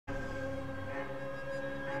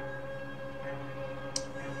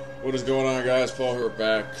What is going on, guys? Paul here,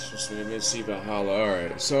 back. Just made me see Valhalla.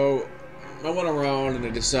 Alright, so I went around and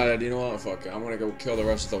I decided, you know what, fuck it, I'm gonna go kill the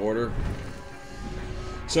rest of the Order.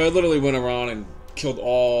 So I literally went around and killed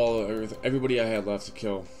everybody I had left to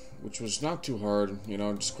kill, which was not too hard. You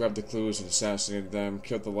know, just grabbed the clues and assassinated them.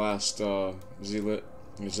 Killed the last zealot.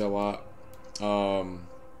 I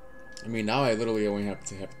mean, now I literally only have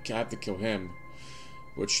to kill him,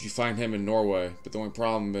 which you find him in Norway. But the only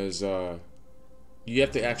problem is, you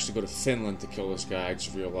have to actually go to Finland to kill this guy. I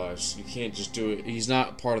just realized you can't just do it. He's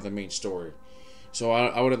not part of the main story. So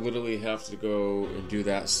I would literally have to go and do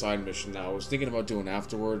that side mission now. I was thinking about doing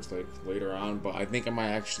afterwards, like later on, but I think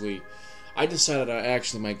I decided I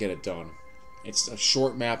actually might get it done. It's a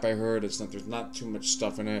short map, I heard. There's not too much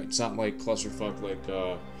stuff in it. It's not like clusterfuck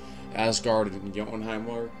like Asgard and Jotunheim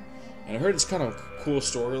were. And I heard it's kind of a cool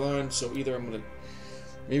storyline, so either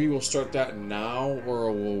maybe we'll start that now,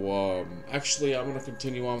 or we'll, actually, I'm going to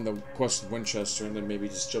continue on the quest of Winchester, and then maybe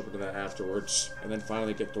just jump into that afterwards, and then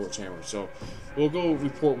finally get Thor's hammer. So, we'll go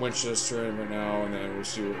report Winchester right now, and then we'll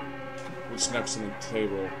see what's next on the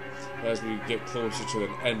table as we get closer to the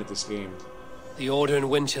end of this game. The Order in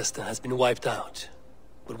Winchester has been wiped out,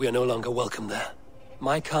 but we are no longer welcome there.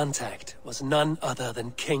 My contact was none other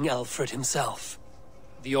than King Alfred himself.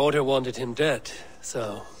 The Order wanted him dead,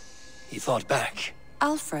 so he fought back.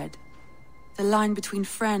 Alfred. The line between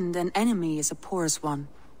friend and enemy is a porous one.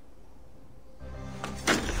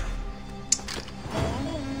 I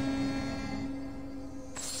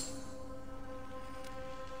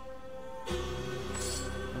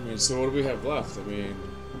mean, so what do we have left? I mean,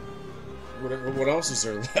 what else is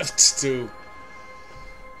there left to...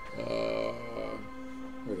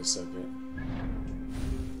 wait a second.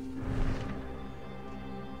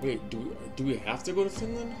 Wait, do we have to go to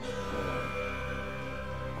Finland?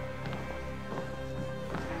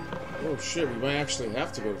 Oh shit, we might actually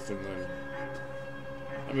have to go to Finland.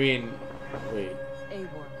 I mean, wait.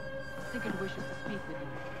 Eivor, Sigurd wishes to speak with you.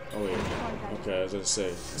 Oh wait, okay, I was gonna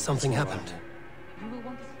say. Something happened. You will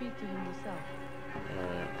want to speak to him yourself.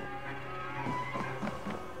 Alright.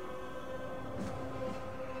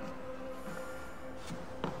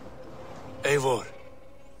 Eivor,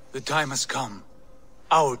 the time has come.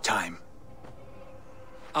 Our time.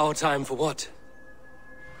 Our time for what?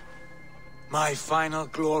 My final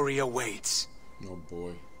glory awaits. Oh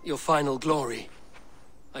boy. Your final glory.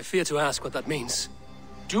 I fear to ask what that means.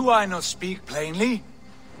 Do I not speak plainly?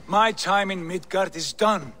 My time in Midgard is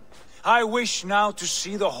done. I wish now to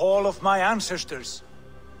see the hall of my ancestors.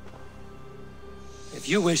 If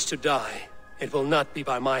you wish to die, it will not be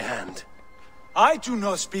by my hand. I do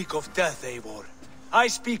not speak of death, Eivor. I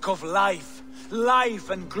speak of life. Life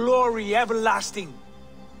and glory everlasting.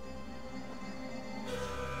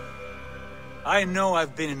 I know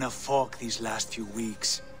I've been in a fog these last few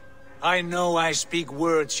weeks. I know I speak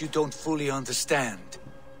words you don't fully understand.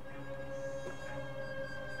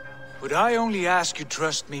 But I only ask you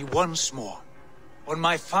trust me once more. On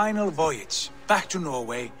my final voyage back to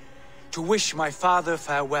Norway, to wish my father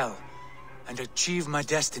farewell and achieve my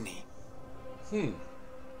destiny.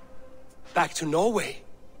 Back to Norway?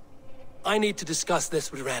 I need to discuss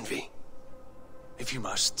this with Randvi. If you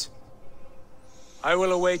must. I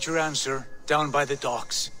will await your answer down by the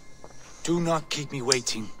docks. Do not keep me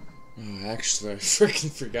waiting. Actually, I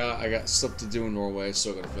freaking forgot I got stuff to do in Norway,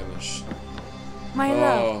 so I gotta finish. My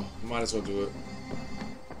love. Might as well do it.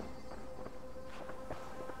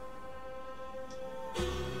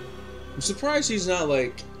 I'm surprised he's not,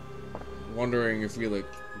 like, wondering if we, like,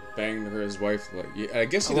 banged his wife. Like, yeah, I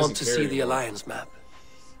guess he doesn't care. I want to see the Alliance map.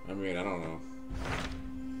 I mean, I don't know.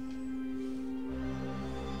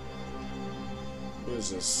 What is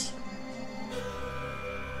this?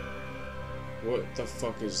 What the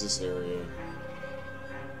fuck is this area?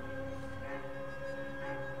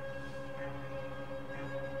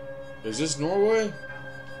 Is this Norway?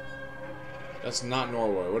 That's not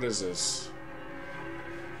Norway. What is this?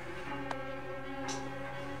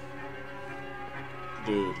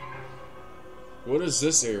 Dude. What is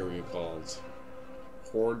this area called?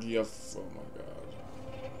 Hordia. Oh my god.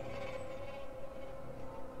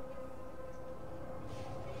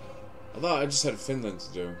 I thought I just had Finland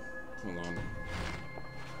to do. Hold on.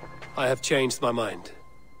 I have changed my mind.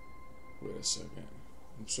 Wait a second.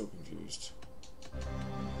 I'm so confused.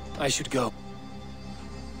 I should go.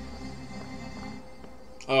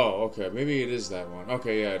 Oh, okay. Maybe it is that one.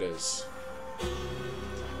 Okay, yeah, it is.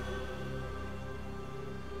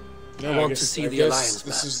 Yeah, I want to see the Alliance map.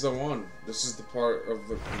 This is the one. This is the part of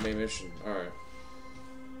the main mission. Alright.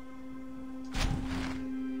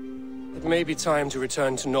 It may be time to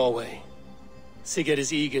return to Norway. Sigurd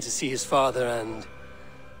is eager to see his father and...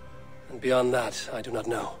 And beyond that, I do not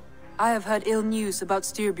know. I have heard ill news about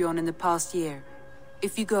Styrbjorn in the past year.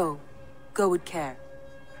 If you go, go with care.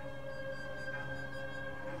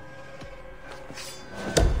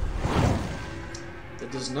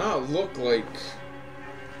 It does not look like...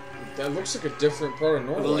 That looks like a different part of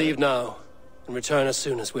Norway. We will leave now, and return as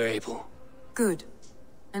soon as we're able. Good.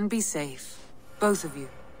 And be safe. Both of you.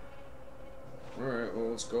 Alright, well,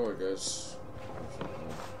 let's go, I guess.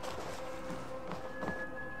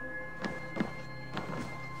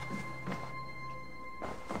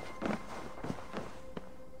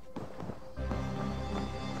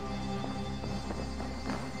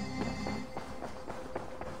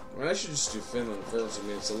 Well, I should just do Finland first. I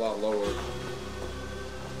mean, it's a lot lower.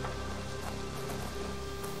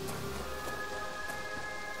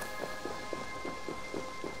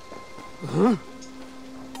 Huh?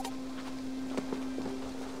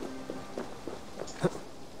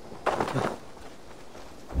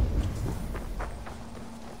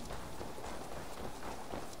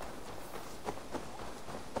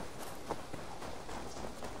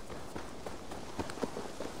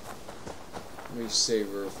 Let me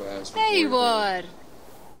save real fast. Eivor!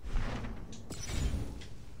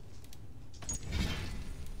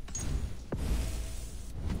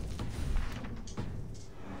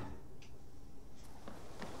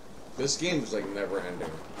 This game is like never ending.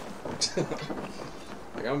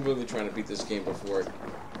 Like I'm really trying to beat this game before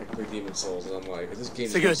I play Demon Souls, and I'm like, this game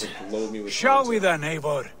just like load me with. Shall we then,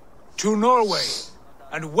 Eivor? To Norway,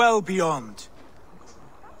 and well beyond.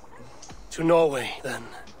 To Norway, then.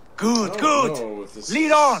 Good, good. Lead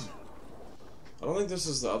is... on. I don't think this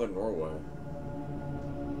is the other Norway.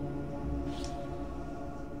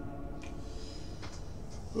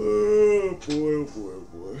 Oh boy, oh boy, oh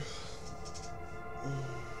boy.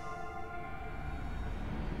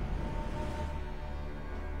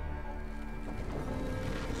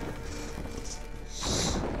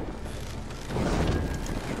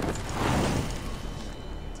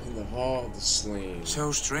 In the Hall of the Slain.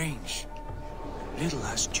 So strange. Little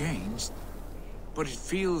has changed, but it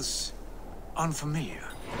feels unfamiliar.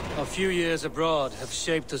 A few years abroad have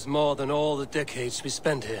shaped us more than all the decades we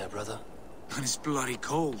spent here, brother. And it's bloody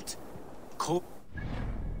cold. Cold.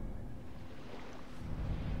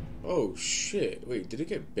 Oh shit. Wait, did it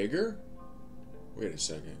get bigger? Wait a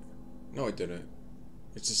second. No, it didn't.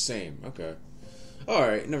 It's the same. Okay.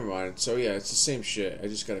 Alright, never mind. So yeah, it's the same shit. I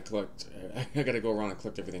just gotta collect... I gotta go around and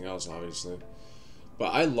collect everything else, obviously.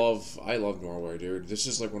 But I love Norway, dude. This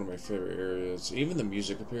is like one of my favorite areas. Even the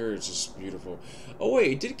music up here is just beautiful. Oh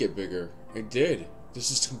wait, it did get bigger. It did. This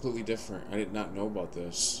is completely different. I did not know about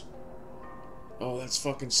this. Oh, that's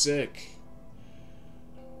fucking sick.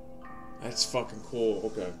 That's fucking cool.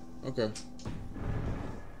 Okay. Okay.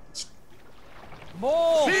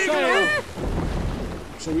 More sail!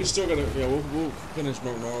 So we still gotta, yeah, we'll finish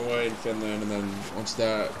Norway and Finland, and then once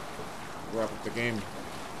that, wrap up the game.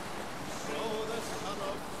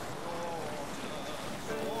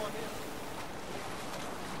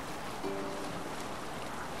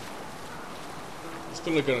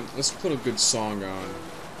 Let's put a good song on.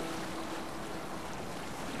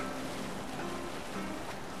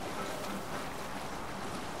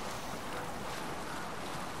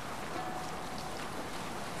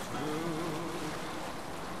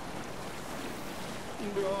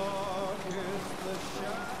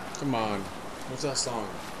 Come on. What's that song?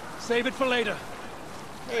 Save it for later.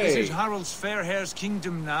 Hey. This is Harald's fair hair's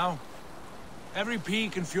kingdom now. Every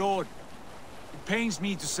peak and fjord. It pains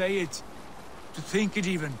me to say it. To think it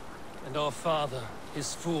even. And our father,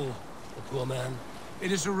 his fool, the poor man.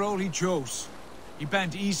 It is a role he chose. He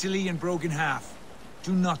bent easily and broke in half.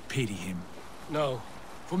 Do not pity him. No.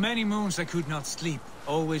 For many moons I could not sleep,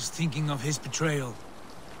 always thinking of his betrayal.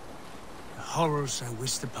 The horrors I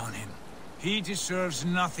wished upon him. He deserves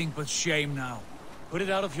nothing but shame now. Put it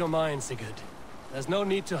out of your mind, Sigurd. There's no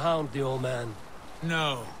need to hound the old man.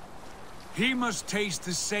 No. He must taste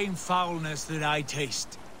the same foulness that I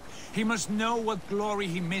taste. He must know what glory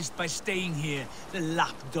he missed by staying here, the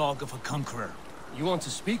lapdog of a conqueror. You want to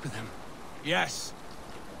speak with him? Yes.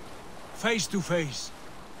 Face to face.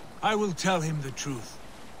 I will tell him the truth.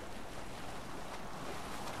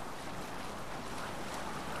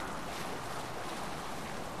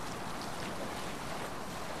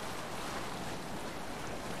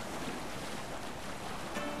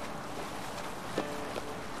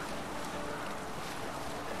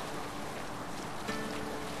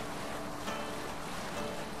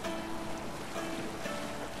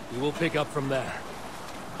 We'll pick up from there.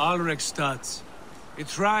 Alrekstad. It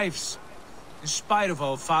thrives. In spite of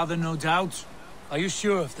our father, no doubt. Are you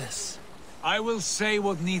sure of this? I will say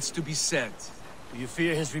what needs to be said. Do you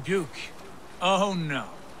fear his rebuke? Oh no,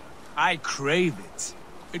 I crave it.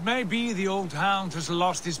 It may be the old hound has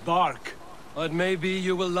lost his bark. Or it may be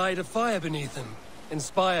you will light a fire beneath him,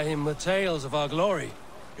 inspire him with tales of our glory.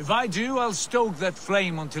 If I do, I'll stoke that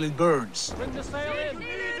flame until it burns. Bring the sail in!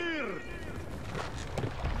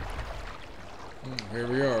 Here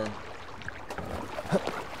we are.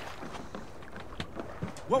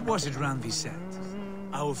 What was it Randvi said?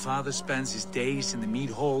 Our father spends his days in the mead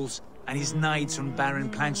halls and his nights on barren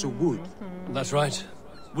planks of wood. That's right.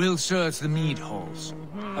 We'll search the mead halls.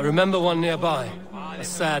 I remember one nearby. A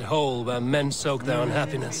sad hole where men soak their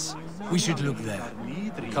unhappiness. We should look there.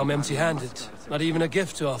 Come empty-handed. Not even a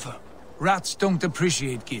gift to offer. Rats don't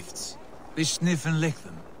appreciate gifts. They sniff and lick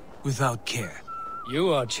them, without care.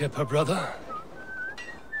 You are chipper, brother.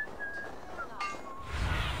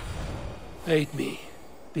 Aid me.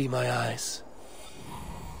 Be my eyes.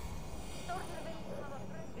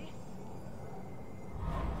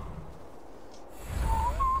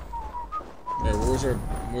 Yeah,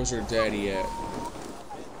 where's our daddy at?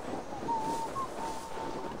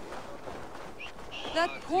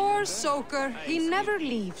 That poor soaker, he never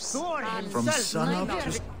leaves. From sunup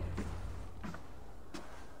to...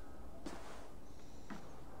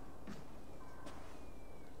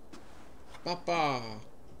 Papa!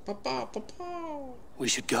 Papa! Papa! We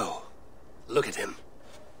should go. Look at him.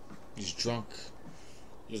 He's drunk.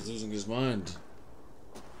 He's losing his mind.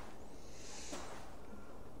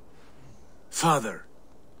 Father.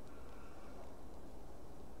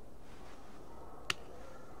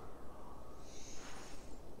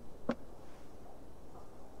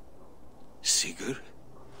 Sigurd?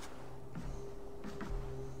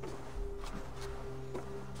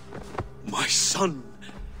 My son,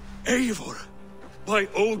 Eivor! By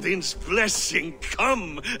Odin's blessing,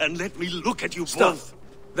 come and let me look at you both.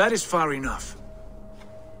 That is far enough.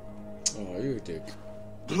 Oh, you're a dick.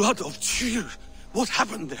 Blood of Tyr! What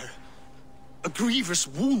happened there? A grievous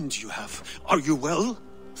wound you have. Are you well?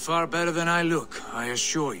 Far better than I look, I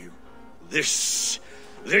assure you. This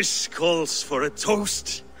calls for a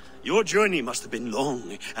toast. Your journey must have been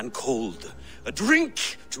long and cold. A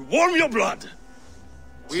drink to warm your blood.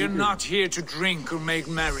 We are not here to drink or make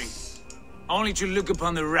merry. Only to look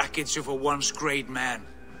upon the rackets of a once great man.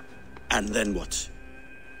 And then what?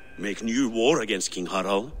 Make new war against King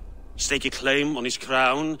Harald? Stake a claim on his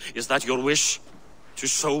crown? Is that your wish? To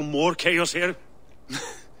sow more chaos here?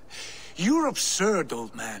 You're absurd,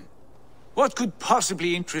 old man. What could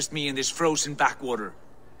possibly interest me in this frozen backwater?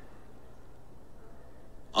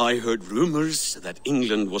 I heard rumors that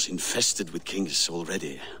England was infested with kings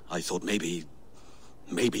already. I thought maybe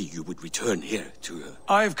you would return here to...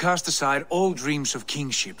 I've cast aside all dreams of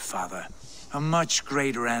kingship, father. A much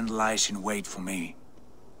greater end lies in wait for me.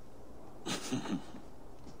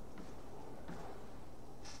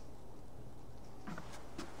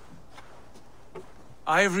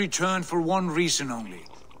 I have returned for one reason only.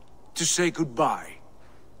 To say goodbye.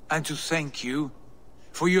 And to thank you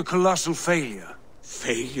for your colossal failure.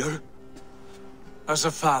 Failure? As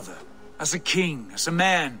a father, as a king, as a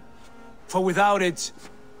man. For without it,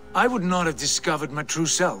 I would not have discovered my true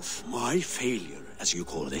self. My failure, as you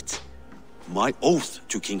call it. My oath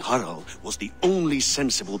to King Harald was the only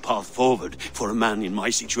sensible path forward for a man in my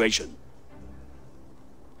situation.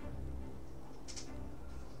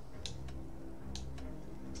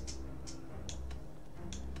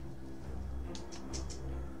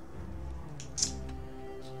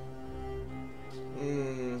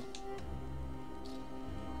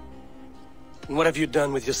 And what have you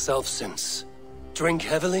done with yourself since? Drink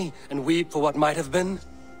heavily and weep for what might have been?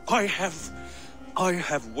 I have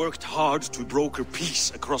worked hard to broker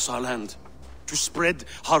peace across our land. To spread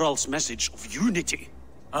Harald's message of unity.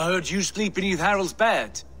 I heard you sleep beneath Harald's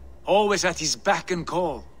bed. Always at his beck and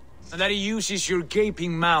call. And that he uses your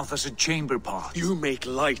gaping mouth as a chamber pot. You make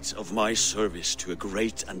light of my service to a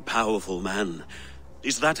great and powerful man.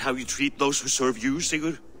 Is that how you treat those who serve you,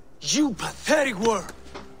 Sigurd? You pathetic worm!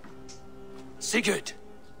 Sigurd,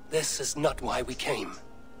 this is not why we came.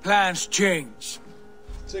 Plans change.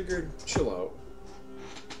 Sigurd, chill out.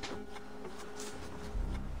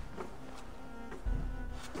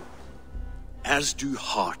 As do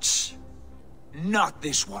hearts. Not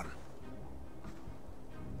this one.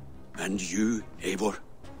 And you, Eivor?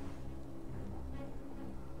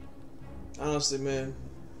 Honestly, man,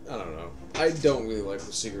 I don't know. I don't really like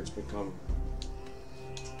what Sigurd's become.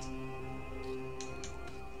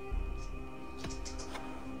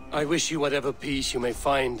 I wish you whatever peace you may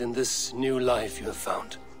find in this new life you have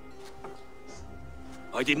found.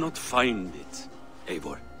 I did not find it,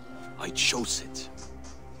 Eivor. I chose it.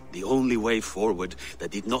 The only way forward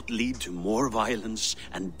that did not lead to more violence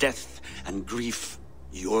and death and grief.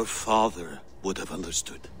 Your father would have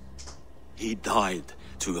understood. He died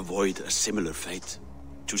to avoid a similar fate.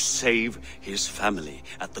 To save his family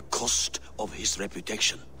at the cost of his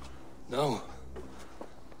reputation. No.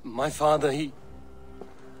 My father, he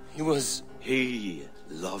was... He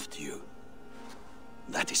loved you.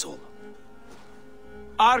 That is all.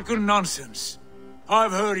 Argon nonsense.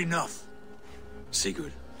 I've heard enough.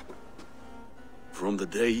 Sigurd, from the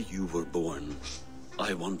day you were born,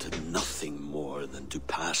 I wanted nothing more than to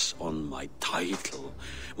pass on my title,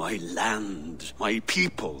 my land, my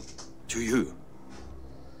people, to you.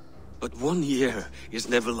 But 1 year is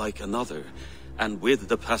never like another, and with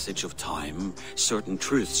the passage of time, certain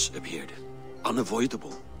truths appeared,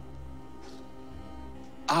 unavoidable.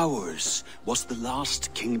 Ours was the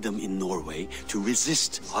last kingdom in Norway to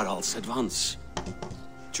resist Harald's advance.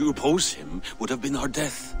 To oppose him would have been our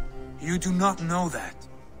death. You do not know that.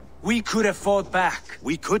 We could have fought back.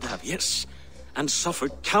 We could have, yes, and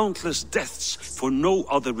suffered countless deaths for no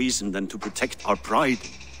other reason than to protect our pride.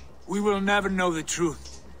 We will never know the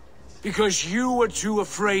truth. Because you were too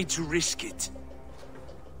afraid to risk it.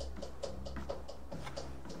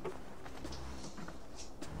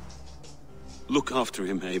 Look after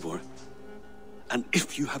him, Eivor. And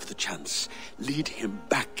if you have the chance, lead him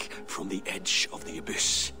back from the edge of the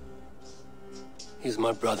abyss. He's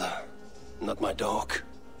my brother, not my dog.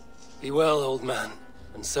 Be well, old man,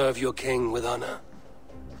 and serve your king with honor.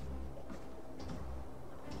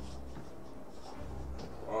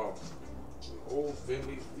 Wow. Old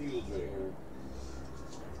family field right here.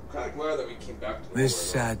 I'm kind of glad that we came back to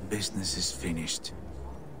This Norway, sad business is finished.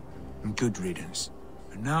 And good riddance.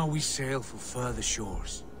 And now we sail for further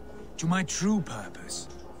shores. To my true purpose.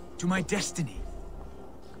 To my destiny.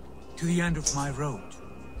 To the end of my road.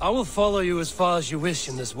 I will follow you as far as you wish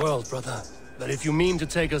in this world, brother. But if you mean to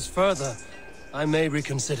take us further, I may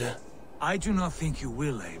reconsider. I do not think you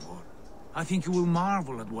will, Eivor. I think you will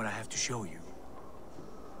marvel at what I have to show you.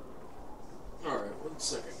 Alright, 1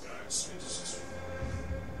 second, guys.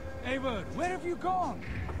 Eivor, where have you gone?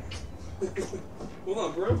 Hold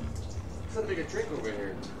on, bro. I'm trying to make a drink over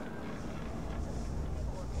here.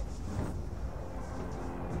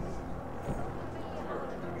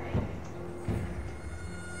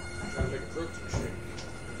 I'm trying to make a protein shake.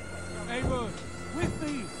 Eivor, with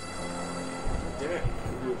me! Damn it.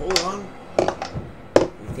 You hold on.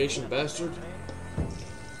 You patient bastard.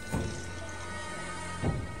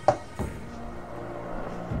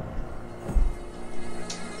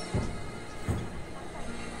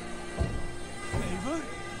 Eivor?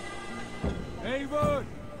 Eivor!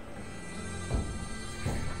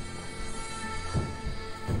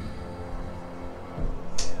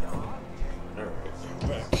 Alright, I'm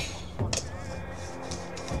back.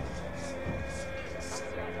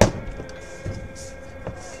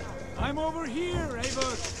 I'm over here,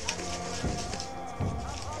 Eivor!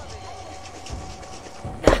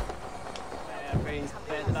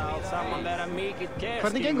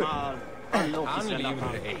 Hvernig gengur? Hann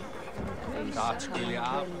lífur einn. Það skilja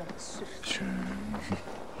af.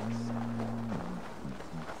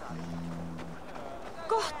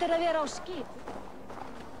 Gott að vera á skip.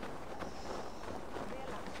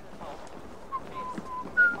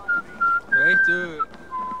 Veitu...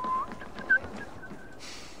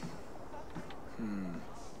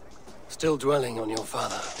 Still dwelling on your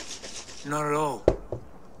father. Not at all.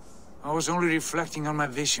 I was only reflecting on my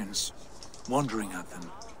visions, wondering at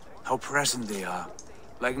them, how present they are,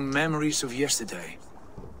 like memories of yesterday.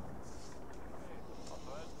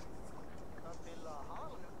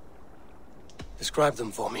 Describe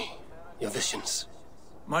them for me, your visions.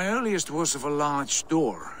 My earliest was of a large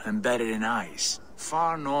door embedded in ice,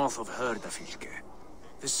 far north of Herdafylke.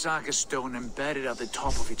 The saga stone embedded at the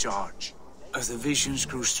top of its arch. As the visions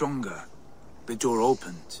grew stronger, the door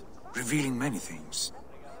opened, revealing many things.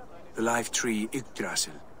 The life tree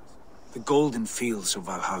Yggdrasil, the golden fields of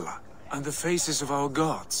Valhalla, and the faces of our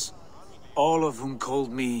gods, all of whom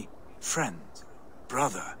called me friend,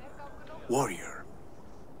 brother, warrior.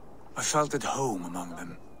 I felt at home among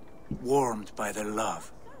them, warmed by their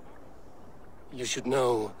love. You should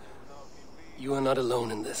know, you are not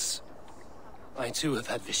alone in this. I too have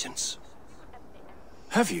had visions.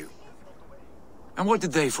 Have you? And what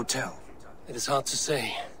did they foretell? It is hard to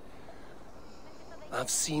say. I've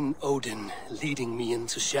seen Odin leading me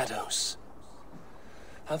into shadows.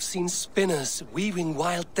 I've seen spinners weaving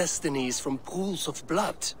wild destinies from pools of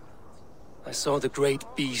blood. I saw the great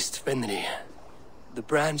beast Fenrir, the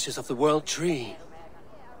branches of the world tree,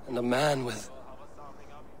 and a man with...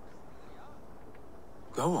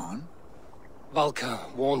 Go on.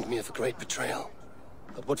 Valka warned me of a great betrayal.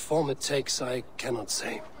 But what form it takes, I cannot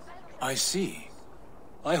say. I see.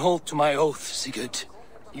 I hold to my oath, Sigurd.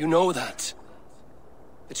 You know that.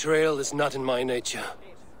 Betrayal is not in my nature.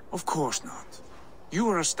 Of course not. You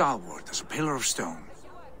are a stalwart as a pillar of stone.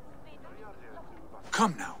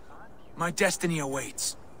 Come now. My destiny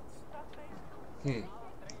awaits.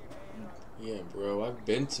 Yeah, bro, I've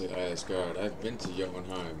been to Asgard. I've been to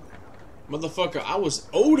Jotunheim. Motherfucker, I was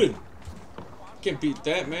Odin! Can't beat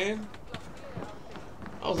that, man.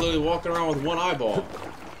 I was literally walking around with one eyeball.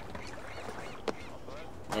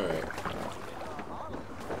 Alright.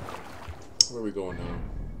 Where are we going now?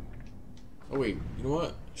 Oh wait, you know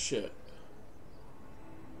what? Shit.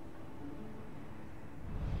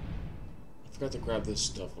 I forgot to grab this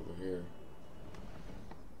stuff over here.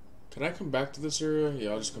 Can I come back to this area?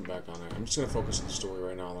 Yeah, I'll just come back on it. I'm just gonna focus on the story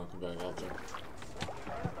right now and I'll come back after.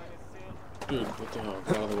 Dude, what the hell?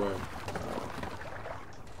 Get out of the way.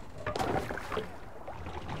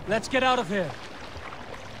 Let's get out of here.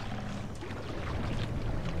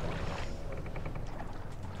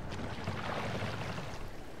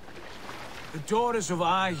 The daughters of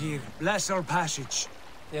Aegir bless our passage.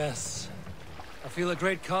 Yes. I feel a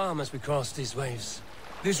great calm as we cross these waves.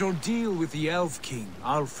 This ordeal with the Elf King,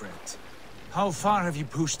 Alfred. How far have you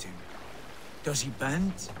pushed him? Does he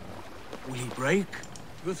bend? Will he break?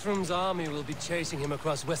 Guthrum's army will be chasing him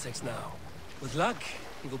across Wessex now. With luck,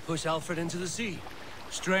 he will push Alfred into the sea.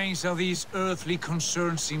 Strange how these earthly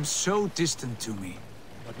concerns seem so distant to me.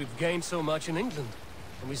 But we've gained so much in England,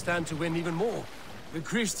 and we stand to win even more. The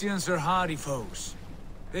Christians are hardy foes.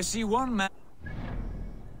 They see one man...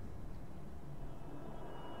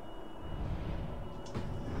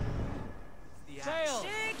 Sail!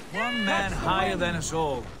 One man higher than us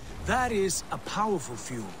all. That is a powerful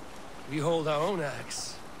fuel. We hold our own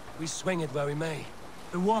axe. We swing it where we may.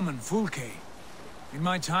 The woman, Fulke. In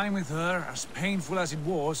my time with her, as painful as it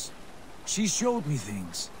was, she showed me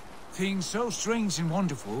things. Things so strange and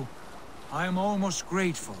wonderful, I am almost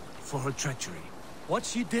grateful for her treachery. What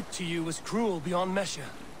she did to you was cruel beyond measure.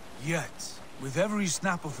 Yet, with every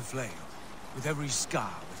snap of the flail, with every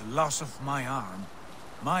scar, with the loss of my arm,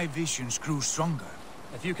 my visions grew stronger.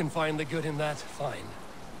 If you can find the good in that, fine.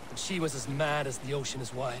 But she was as mad as the ocean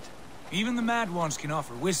is wide. Even the mad ones can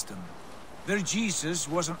offer wisdom. Their Jesus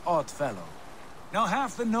was an odd fellow. Now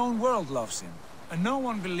half the known world loves him. And no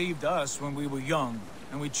one believed us when we were young,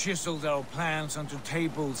 and we chiseled our plans onto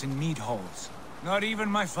tables in mead halls. Not even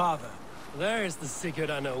my father. There is the Sigurd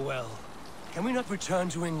I know well. Can we not return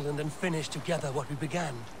to England and finish together what we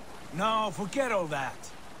began? No, forget all that.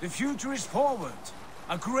 The future is forward.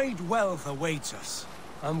 A great wealth awaits us.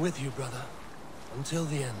 I'm with you, brother. Until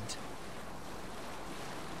the end.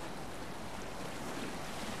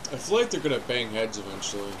 I feel like they're gonna bang heads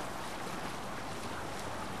eventually.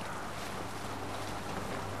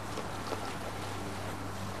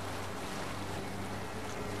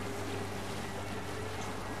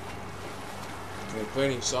 Can they play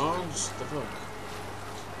any songs? What the fuck?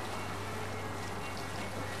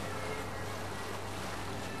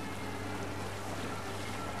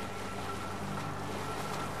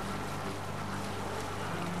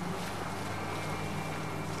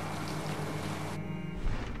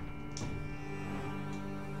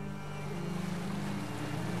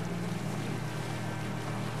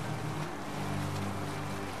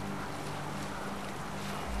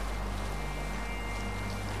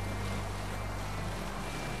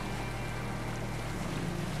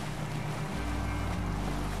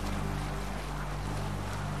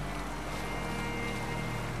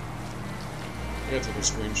 I gotta take a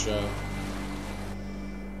screenshot.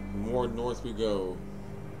 The more north we go.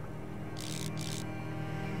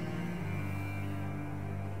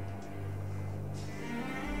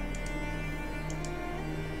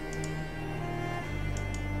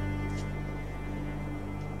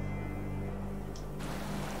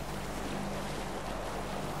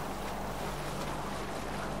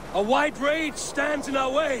 A white rage stands in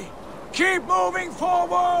our way. Keep moving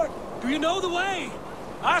forward! Do you know the way?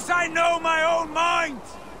 As I know my own mind!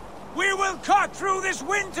 We will cut through this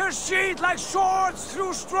winter sheet like swords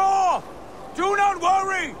through straw! Do not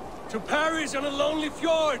worry! To perish on a lonely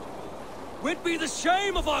fjord. Would be the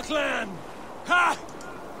shame of our clan. Ha!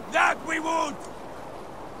 That we would!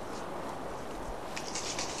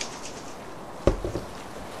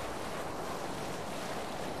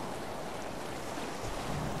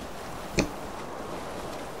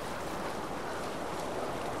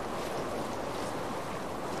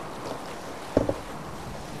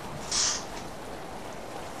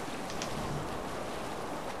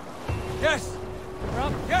 Yes!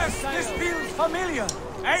 Yes, this feels familiar!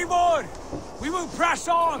 Eivor! We We will press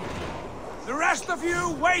on! The rest of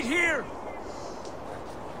you, wait here!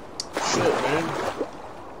 Shit, man.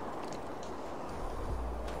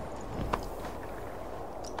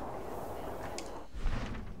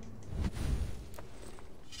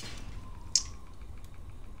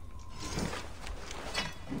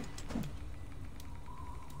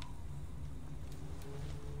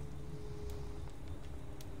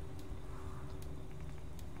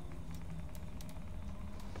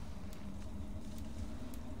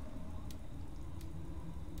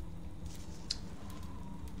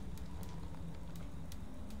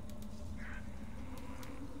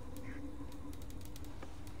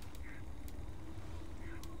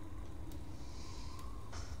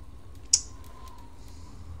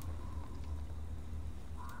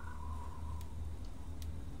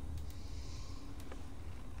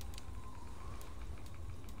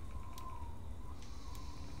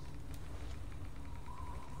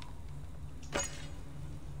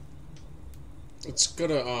 It's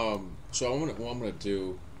gonna so what I'm gonna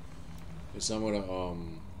do is I'm gonna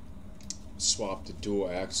swap the dual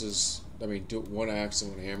axes. I mean, do one axe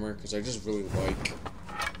and one hammer, because I just really like.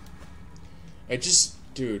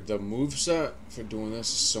 Dude, the moveset for doing this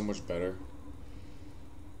is so much better.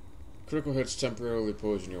 Critical hits temporarily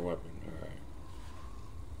poison your weapon. Alright.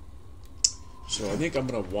 So I think I'm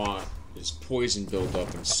gonna want is poison build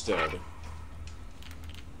up instead.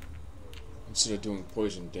 Instead of doing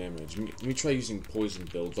poison damage. Let me try using poison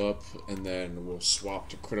build up, and then we'll swap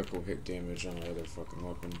to critical hit damage on the other fucking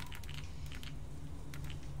weapon.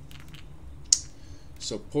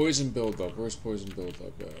 So poison build up. Where's poison build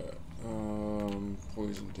up at?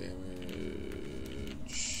 Poison damage.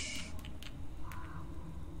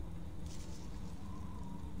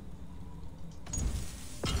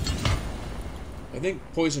 I think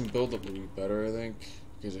poison build up would be better. I think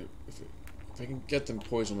because if I can get them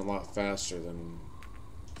poisoned a lot faster, then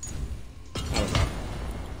I don't know.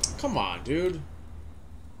 Come on, dude.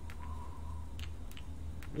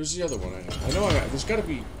 Where's the other one I have? I know I have. There's got to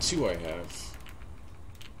be two I have.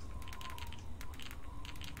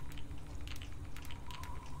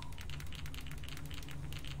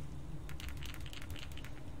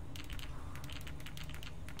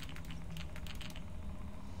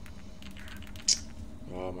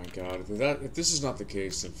 Oh my god, if this is not the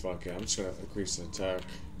case, then fuck it. I'm just gonna have to increase the attack.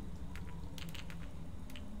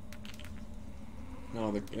 No,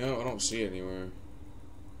 I don't see it anywhere.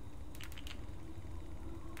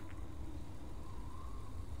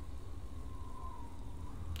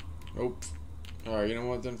 Nope. Alright, you know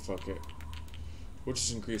what then? Fuck it. We'll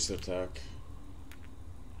just increase the attack.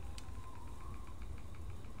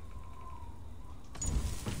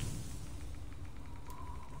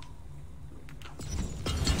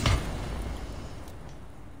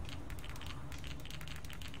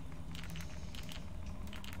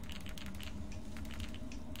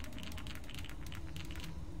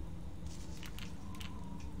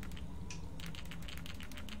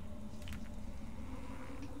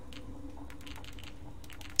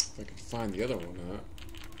 I can find the other one, huh?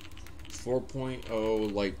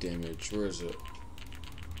 4.0 light damage. Where is it?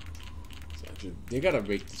 Dude, they gotta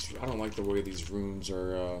make this. I don't like the way these runes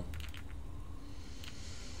are.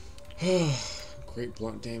 Great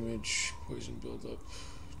blunt damage, poison buildup,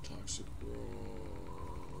 toxic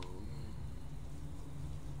roll.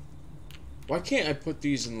 Why can't I put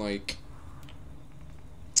these in like?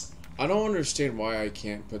 I don't understand why I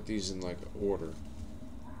can't put these in like order.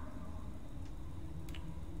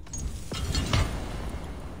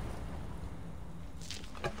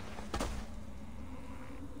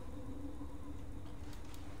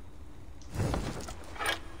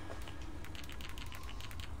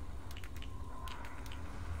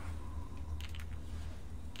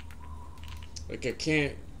 Like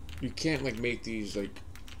you can't like make these like,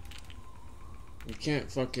 you can't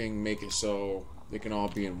fucking make it so they can all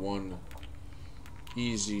be in one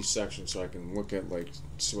easy section so I can look at like,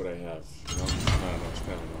 see what I have, you know? I don't know, it's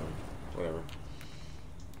kind of annoying. Whatever.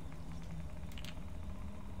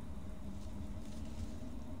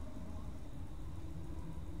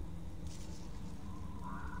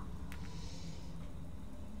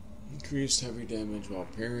 Increased heavy damage while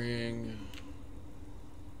parrying.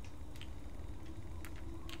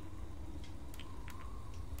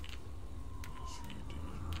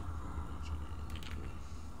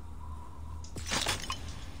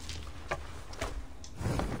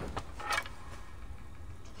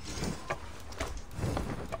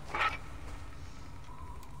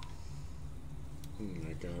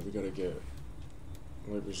 We gotta get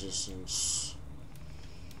light resistance.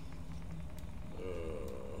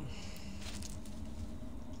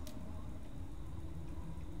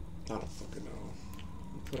 I don't fucking know.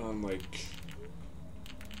 on, like...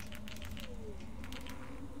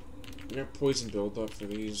 We got poison buildup for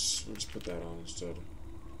these. We'll just put that on instead.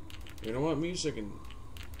 You know what? Music and...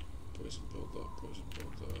 Poison buildup, poison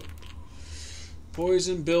buildup.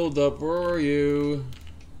 Poison buildup, where are you?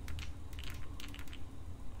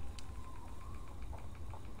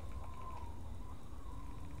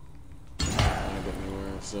 Can't get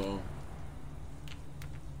anywhere, so...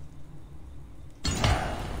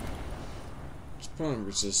 Just put on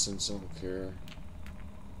resistance, I don't care.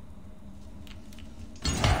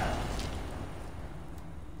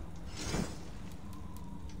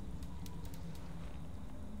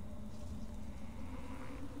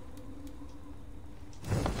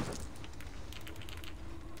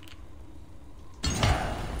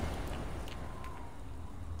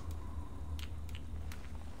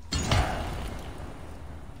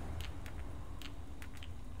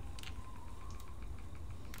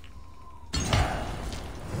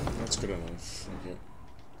 That's good enough. Okay.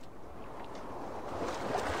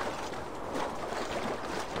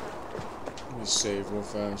 Let me save real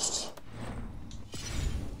fast.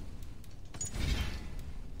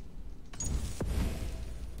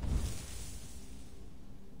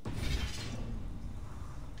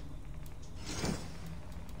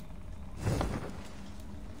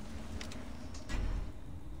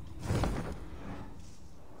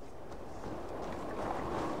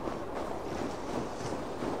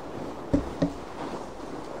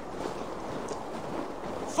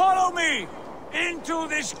 Follow me into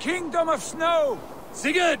this kingdom of snow.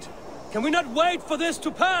 Sigurd! Can we not wait for this to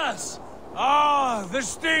pass? Ah, the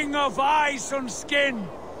sting of ice on skin.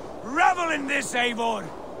 Revel in this, Eivor.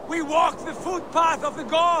 We walk the footpath of the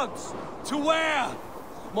gods. To where?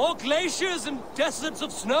 More glaciers and deserts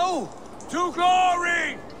of snow? To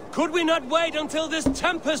glory! Could we not wait until this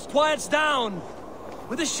tempest quiets down?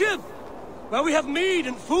 With a ship, where we have meat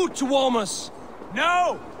and food to warm us.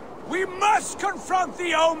 No! We must confront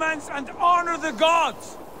the omens and honor the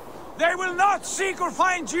gods! They will not seek or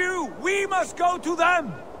find you! We must go to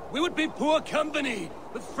them! We would be poor company,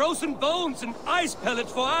 with frozen bones and ice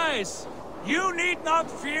pellets for eyes. You need not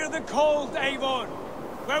fear the cold, Eivor.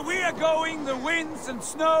 Where we are going, the winds and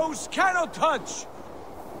snows cannot touch.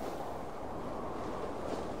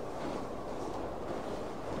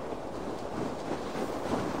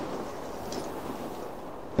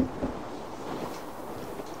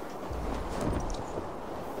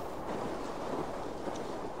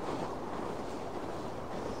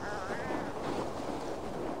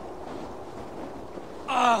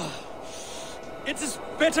 It's as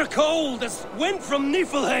bitter cold as wind from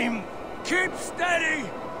Niflheim. Keep steady!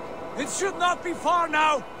 It should not be far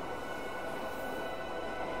now.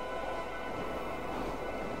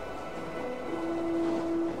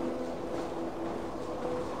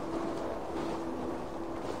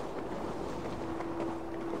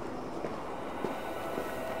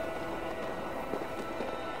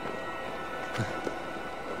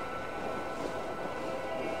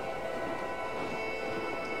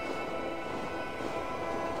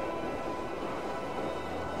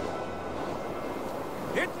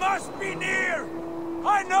 It must be near!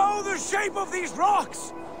 I know the shape of these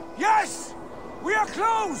rocks! Yes! We are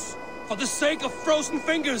close! For the sake of frozen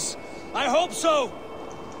fingers, I hope so!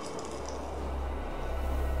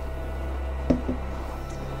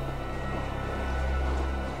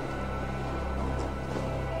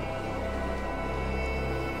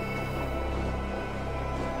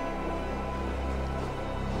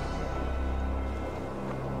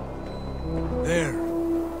 There.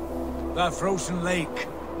 That frozen lake.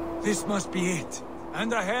 This must be it.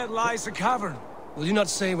 And ahead lies a cavern. Will you not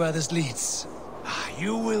say where this leads?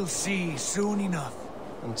 You will see soon enough.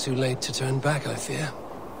 I'm too late to turn back, I fear.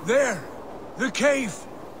 There! The cave!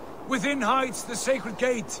 Within hides the sacred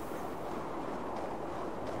gate.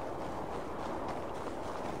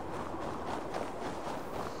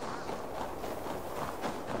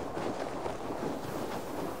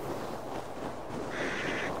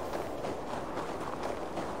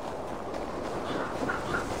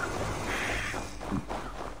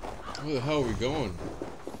 Where the hell are we going?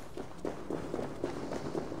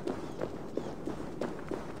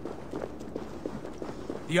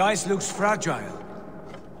 The ice looks fragile.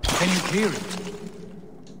 Can you clear it?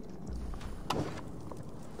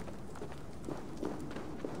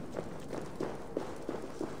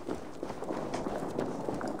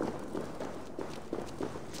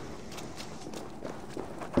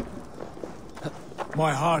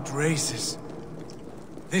 My heart races.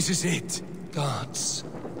 This is it. Gods.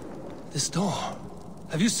 This door.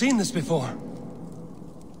 Have you seen this before?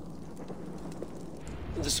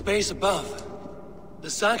 In the space above. The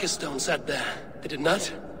Saga stone sat there, did it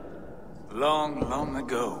not? Long, long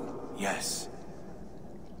ago, yes.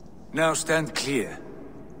 Now stand clear.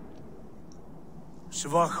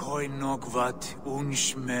 Svachoi nokvat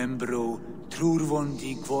uns membro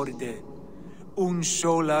trurvondi kvorde, un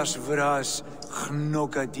solas vras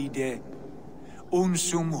gnokadide,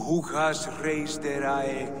 unsum huchas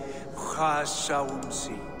reisderae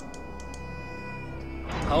chasaunsi.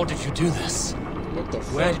 How did you do this? What the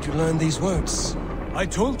fuck? Where did you learn these words? I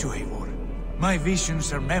told you, Eivor. My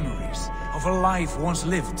visions are memories of a life once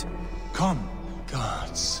lived. Come.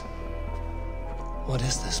 Gods. What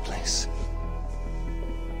is this place?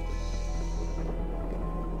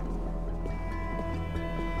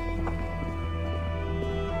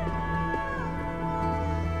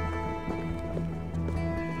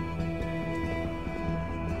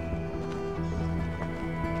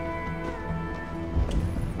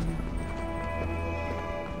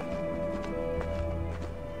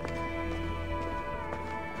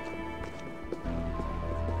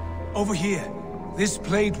 Over here. This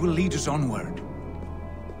blade will lead us onward.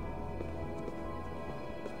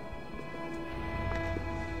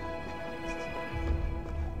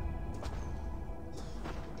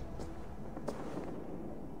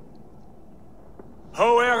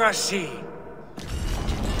 Hoerasi!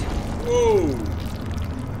 Whoa!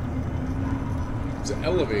 It's an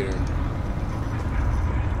elevator.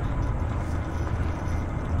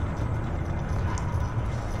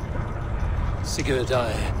 Sigurd,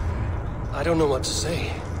 I don't know what to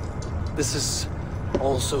say. This is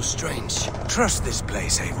all so strange. Trust this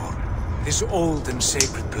place, Eivor. This old and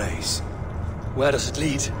sacred place. Where does it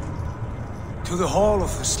lead? To the Hall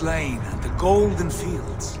of the Slain and the Golden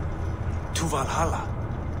Fields. To Valhalla.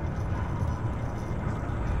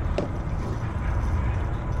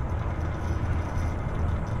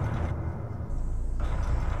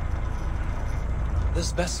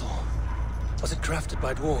 This vessel, was it crafted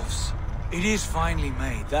by dwarves? It is finely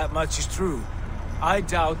made, that much is true. I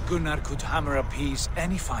doubt Gunnar could hammer a piece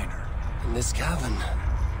any finer. In this cavern,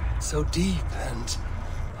 so deep and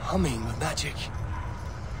humming with magic.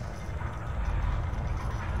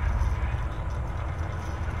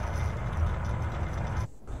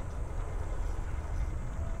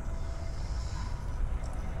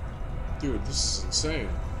 Dude, this is insane.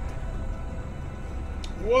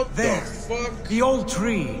 What There. the fuck? The old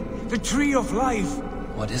tree. The tree of life.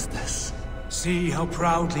 What is this? See how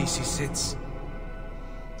proudly she sits.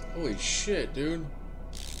 Holy shit, dude.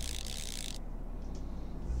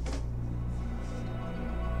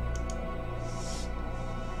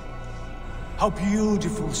 How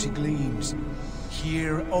beautiful she gleams.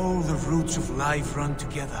 Here all the roots of life run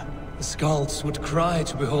together. The Skalds would cry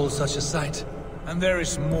to behold such a sight. And there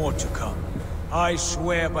is more to come. I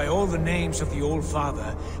swear by all the names of the Old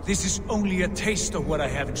Father, this is only a taste of what I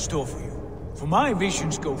have in store for you. For my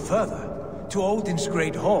visions go further, to Odin's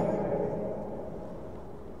Great Hall.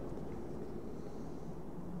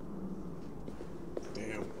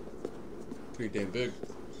 Damn. Pretty damn big.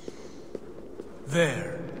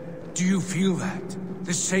 There. Do you feel that?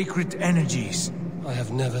 The sacred energies. I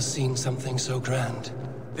have never seen something so grand.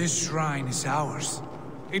 This shrine is ours.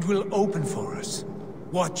 It will open for us.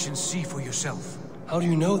 Watch and see for yourself. How do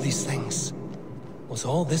you know these things? Was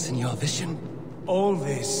all this in your vision? All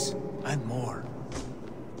this and more.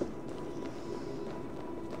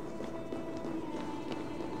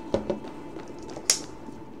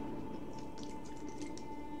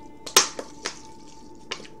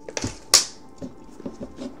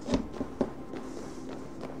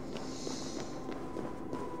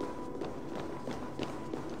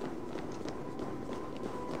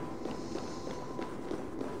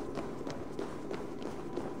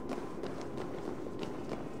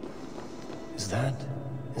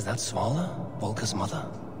 Is that Svala, Volka's mother?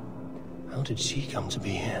 How did she come to be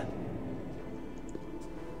here?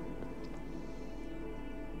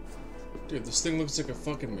 Dude, this thing looks like a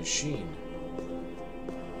fucking machine.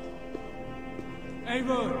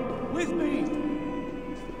 Eivor, with me!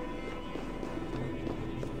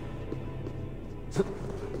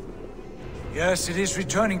 Yes, it is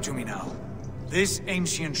returning to me now. This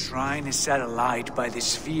ancient shrine is set alight by the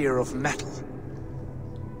sphere of metal.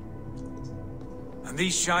 And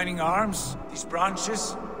these shining arms, these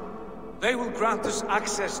branches, they will grant us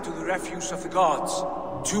access to the refuse of the gods,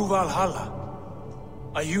 to Valhalla.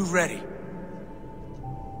 Are you ready?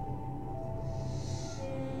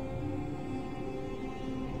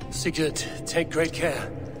 Sigurd, take great care.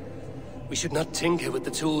 We should not tinker with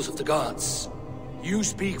the tools of the gods. You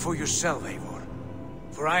speak for yourself, Eivor.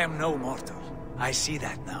 For I am no mortal. I see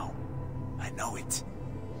that now. I know it.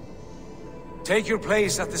 Take your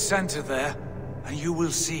place at the center there, and you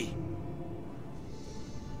will see.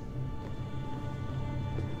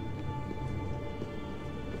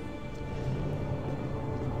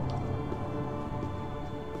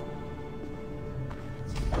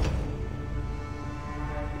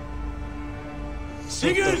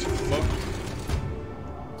 Sigurd! Fuck?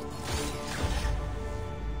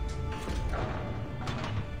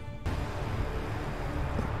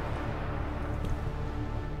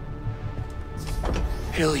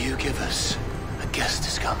 Hill you give us, a guest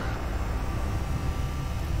has come.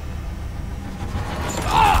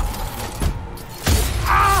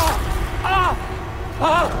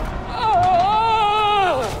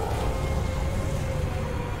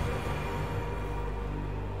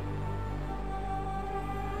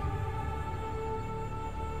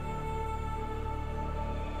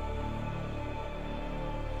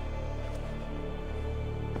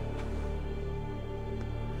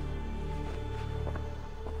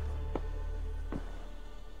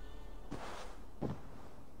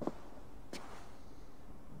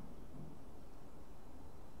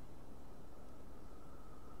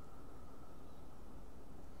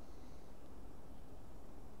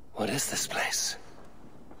 What is this place?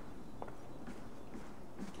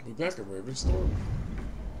 We're back at Ravensthorpe.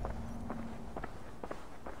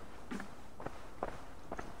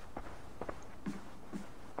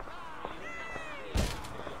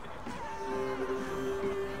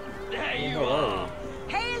 There you are.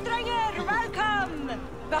 Hail, Dranger! Welcome!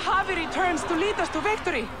 The Havi returns to lead us to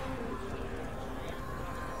victory.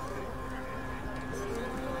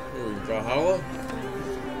 Here we Valhalla.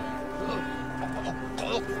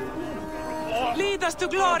 Lead us to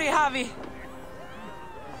glory, Havi.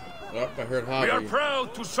 Oh, I heard Javi. We are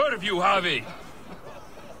proud to serve you, Javi.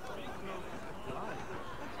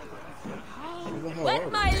 Where the hell are Wet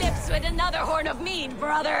we? my lips with another horn of mead,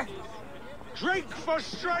 brother. Drink for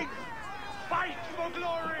strength. Fight for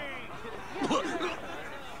glory.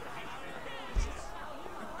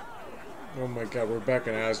 Oh my god, we're back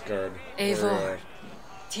in Asgard. Eivor,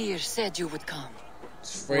 Tyr said you would come.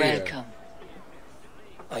 It's Freya. Welcome.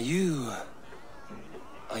 Are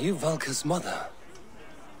you Valka's mother?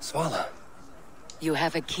 Svala? You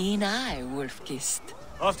have a keen eye, Wolfkist.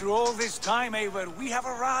 After all this time, Eivor, we have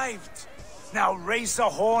arrived. Now raise a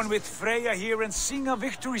horn with Freya here and sing a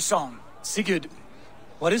victory song. Sigurd,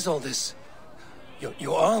 what is all this?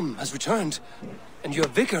 Your arm has returned, and your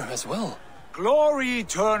vigor as well. Glory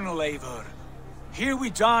eternal, Eivor. Here we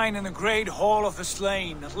dine in the great hall of the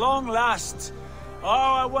slain, at long last. Oh,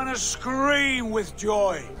 I want to scream with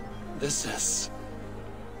joy. This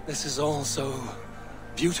is all so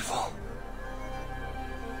beautiful.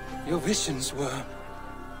 Your visions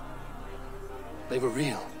they were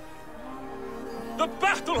real. The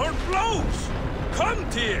battle horn blows. Come,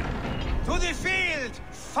 Tyr. To the field.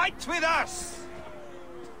 Fight with us.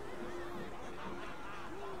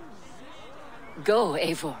 Go,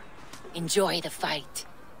 Eivor. Enjoy the fight.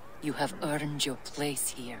 You have earned your place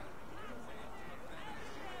here.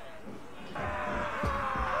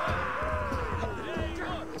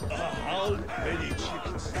 How many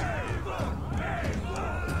chickens?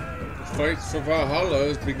 The fight for Valhalla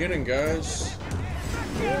is beginning, guys.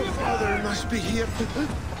 Your father must be here.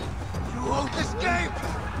 You won't escape.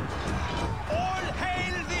 All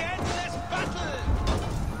hail the endless battle.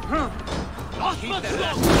 Not much longer.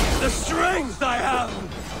 The strength I have!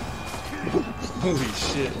 Holy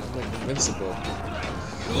shit, I'm like invincible.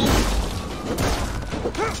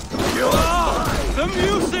 The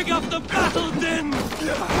music of the battle din!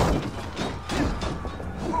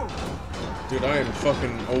 Dude, I am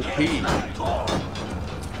fucking OP.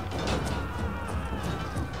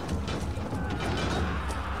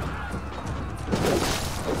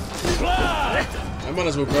 I might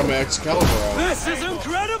as well grab my Excalibur out. This is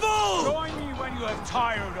incredible! Join me when you are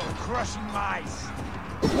tired of crushing mice.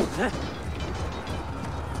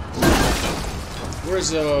 Where's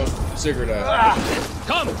Sigurd at?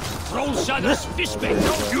 Come, Troll Shadow's fishbait.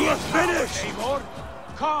 You are finished. Eivor,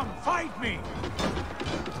 come, fight me.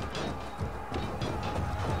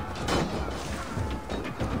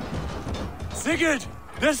 Sigurd,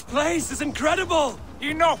 this place is incredible!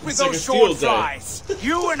 Enough with It's like those a short field day. fries.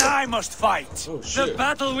 You and I must fight. Oh The shit.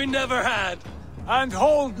 battle we never had! And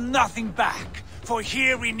hold nothing back, for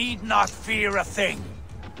here we need not fear a thing.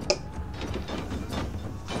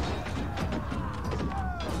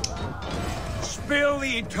 Spill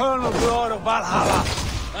the eternal blood of Valhalla.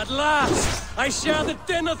 At last, I share the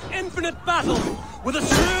din of infinite battle with a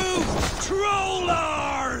true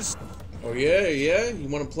trollers! Oh yeah, yeah? You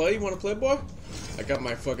wanna play? You wanna play, boy? I got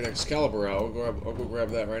my fucking Excalibur out. I'll go grab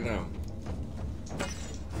that right now.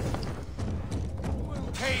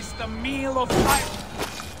 We'll taste the meal of fire.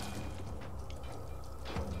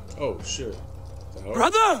 Oh shit. The hell?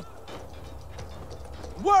 Brother!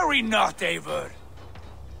 Worry not, Eivor.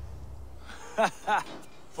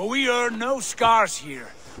 For we earn no scars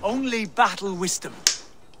here, only battle wisdom.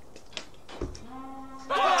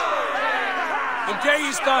 The day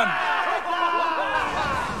is done.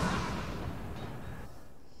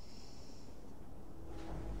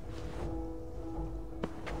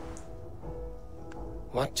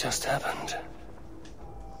 What just happened?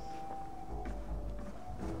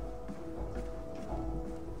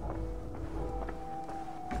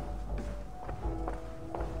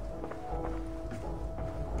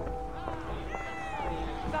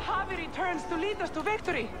 The Javi returns to lead us to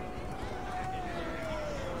victory.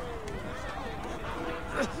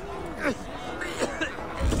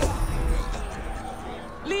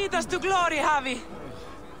 Lead us to glory, Javi.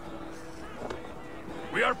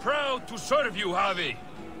 We are proud to serve you, Javi.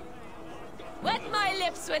 Wet my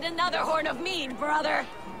lips with another horn of mead, brother.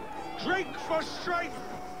 Drink for strength.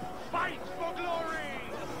 Fight for glory.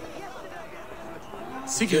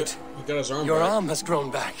 Sigurd, He got his arm your back. arm has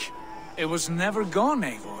grown back. It was never gone,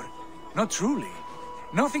 Eivor. Not truly.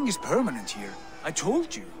 Nothing is permanent here. I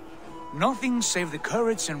told you. Nothing save the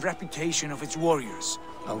courage and reputation of its warriors.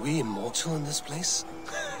 Are we immortal in this place?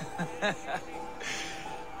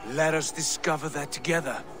 Let us discover that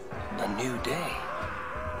together. A new day.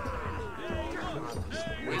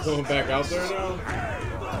 We're going back out there now?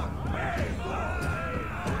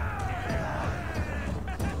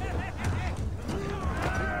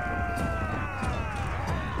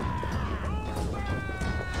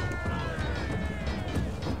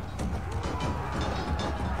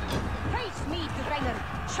 Face me, Dranger.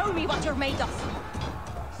 Show me what you're made of.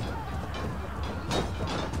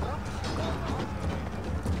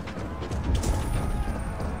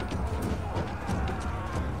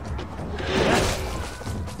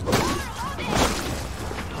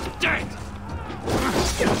 Dead!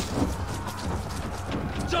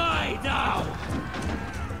 Die now!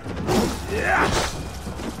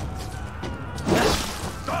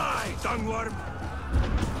 Die, dungworm!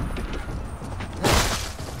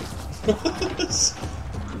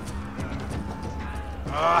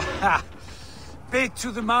 Ah, bit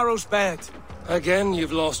to the marrow's bed. Again,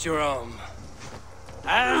 you've lost your arm.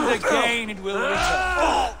 And again it will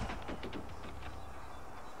return.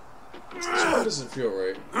 That doesn't feel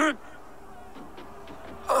right.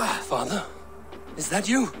 Father, is that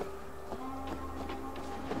you?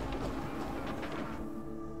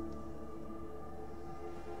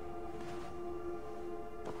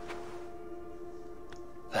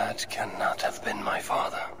 That cannot have been my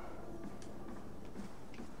father.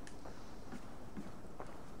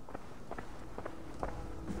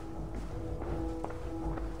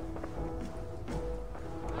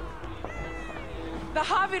 The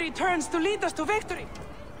Javi returns to lead us to victory.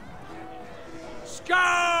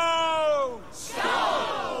 Scout!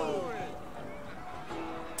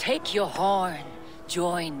 Take your horn.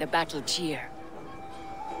 Join the battle cheer.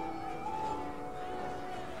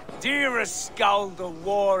 Dearest Skald of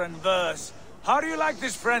war and verse, how do you like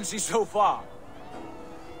this frenzy so far?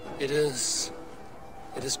 It is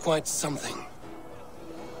quite something.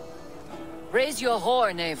 Raise your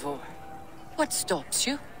horn, Eivor. What stops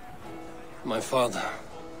you? My father,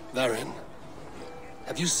 Varin.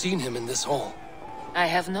 Have you seen him in this hall? I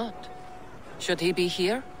have not. Should he be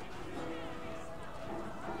here?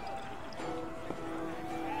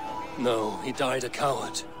 No, he died a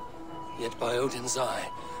coward. Yet by Odin's eye,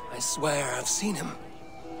 I swear I've seen him.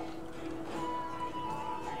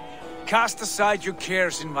 Cast aside your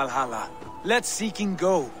cares in Valhalla. Let seeking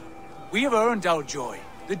go. We have earned our joy.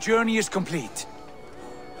 The journey is complete.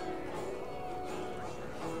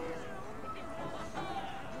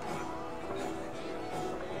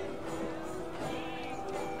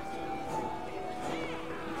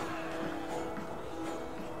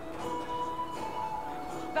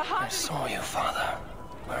 I saw you, Father.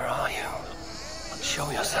 Where are you? Show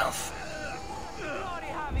yourself.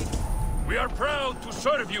 We are proud to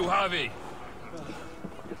serve you, Javi.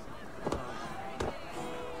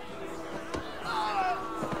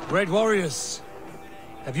 Great warriors.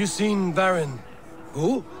 Have you seen Varin?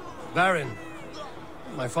 Who? Varin.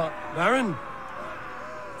 Varin?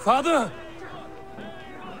 Father?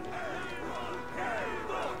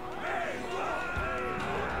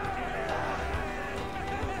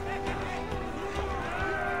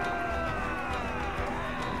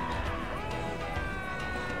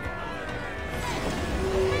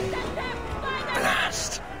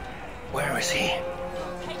 Blast. Where is he?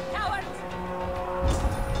 Cowards!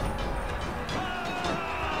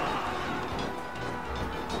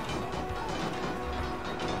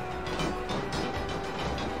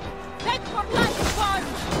 Beg for life, Spartan!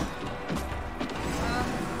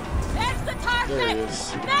 There's the target! There he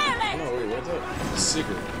is. Nail it! No, wait, what the?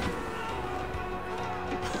 Sigurd.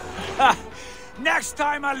 Next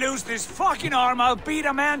time I lose this fucking arm, I'll beat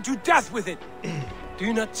a man to death with it. Do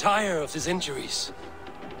you not tire of his injuries?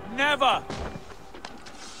 Never!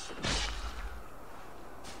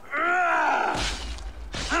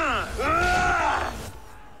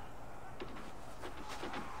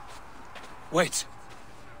 Wait.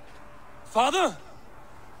 Father?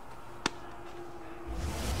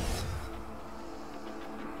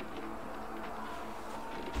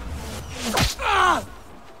 Ah!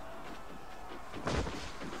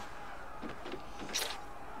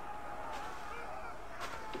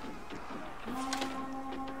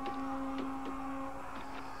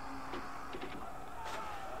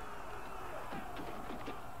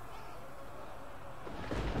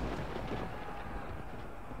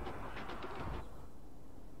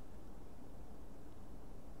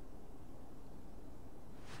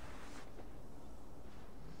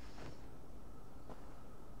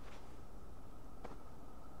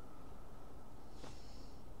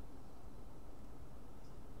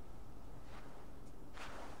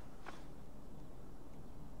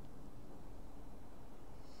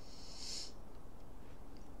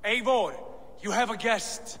 Eivor, you have a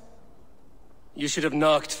guest. You should have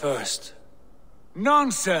knocked first.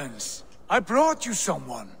 Nonsense! I brought you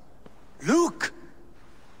someone. Look!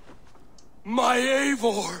 My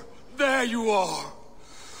Eivor! There you are!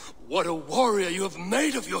 What a warrior you have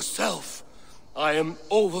made of yourself! I am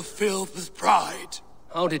overfilled with pride.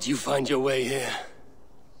 How did you find your way here?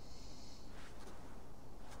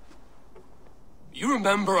 You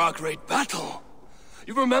remember our great battle?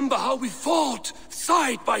 You remember how we fought,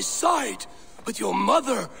 side by side, with your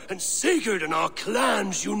mother and Sigurd and our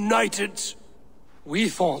clans united? We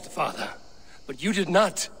fought, father, but you did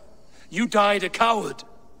not. You died a coward.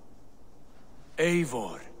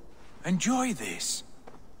 Eivor, enjoy this.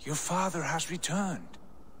 Your father has returned.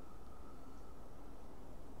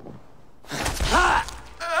 Damn.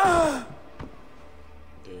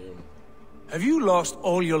 Have you lost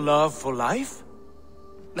all your love for life?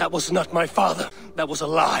 That was not my father. That was a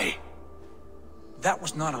lie. That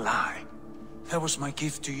was not a lie. That was my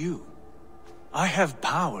gift to you. I have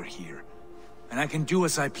power here, and I can do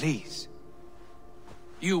as I please.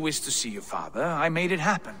 You wished to see your father, I made it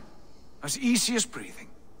happen. As easy as breathing.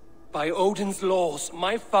 By Odin's laws,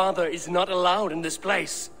 my father is not allowed in this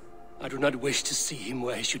place. I do not wish to see him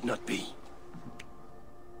where he should not be.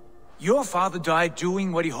 Your father died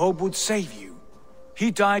doing what he hoped would save you.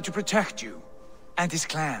 He died to protect you, and his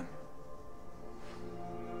clan.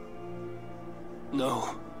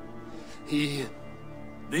 No. He...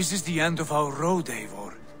 This is the end of our road,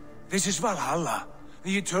 Eivor. This is Valhalla,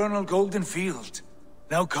 the eternal golden field.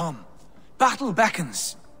 Now come. Battle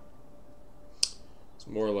beckons. It's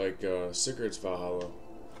more like Sigurd's Valhalla.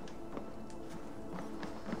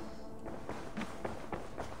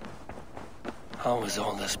 How is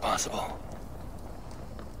all this possible?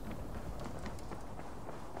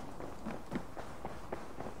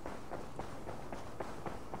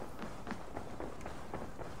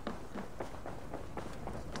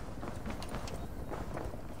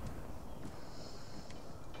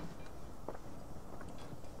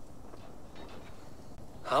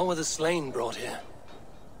 How were the slain brought here?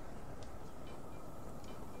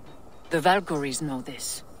 The Valkyries know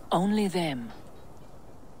this. Only them.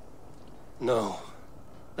 No,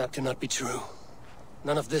 that cannot be true.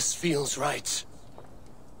 None of this feels right.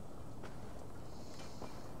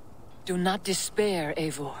 Do not despair,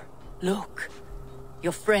 Eivor. Look.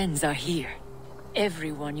 Your friends are here.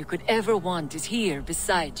 Everyone you could ever want is here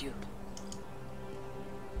beside you.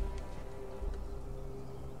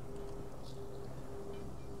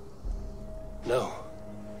 No,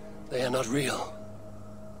 they are not real.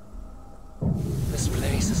 This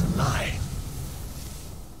place is a lie.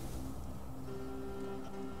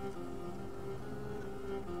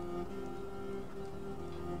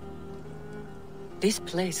 This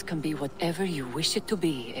place can be whatever you wish it to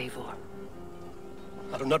be, Eivor.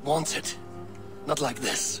 I do not want it. Not like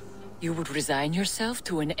this. You would resign yourself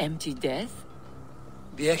to an empty death?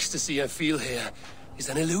 The ecstasy I feel here is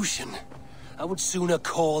an illusion. I would sooner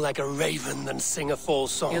call like a raven than sing a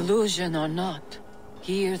false song. Illusion or not,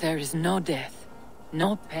 here there is no death,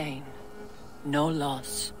 no pain, no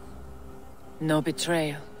loss, no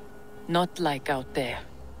betrayal, not like out there.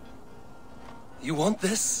 You want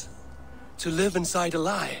this? To live inside a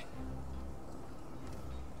lie?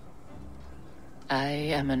 I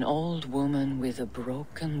am an old woman with a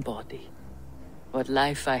broken body. What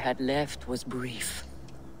life I had left was brief,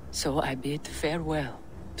 so I bid farewell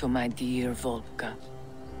to my dear Volka,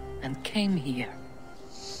 and came here.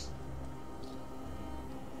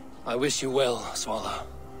 I wish you well, Svala,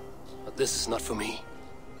 but this is not for me.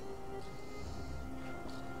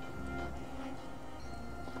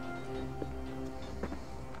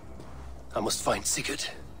 I must find Sigurd.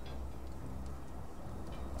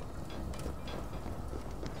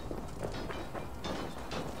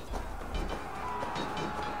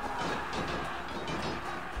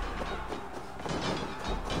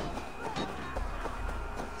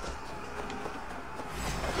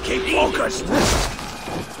 Keep focused!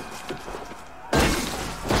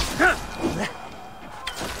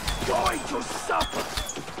 Going to suffer!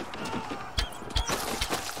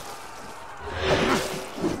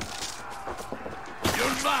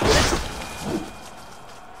 You're mad!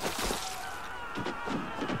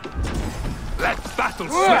 Let battle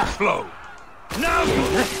sweat flow! Now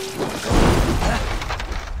you...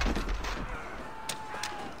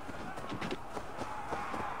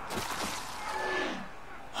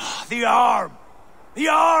 The arm! The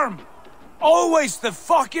arm! Always the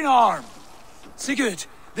fucking arm! Sigurd,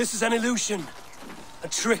 this is an illusion. A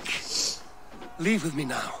trick. Leave with me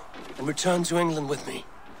now, and return to England with me.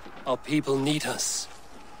 Our people need us.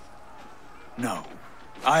 No,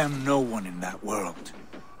 I am no one in that world.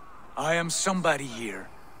 I am somebody here.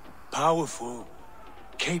 Powerful,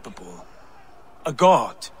 capable, a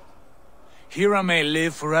god. Here I may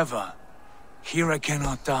live forever. Here I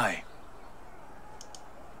cannot die.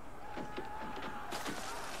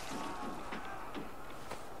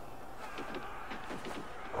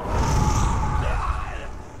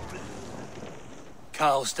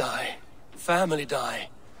 Cows die. Family die.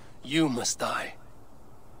 You must die.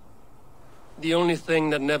 The only thing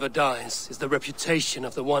that never dies is the reputation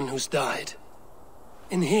of the one who's died.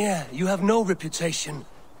 In here, you have no reputation.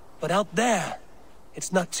 But out there,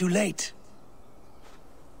 it's not too late.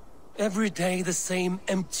 Every day the same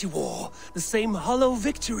empty war, the same hollow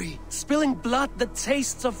victory, spilling blood that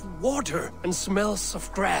tastes of water and smells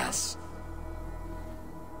of grass.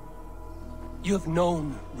 You have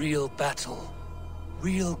known real battle.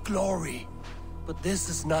 Real glory. But this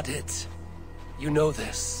is not it. You know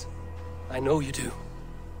this. I know you do.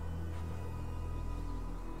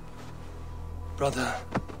 Brother,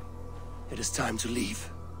 it is time to leave.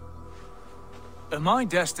 Am I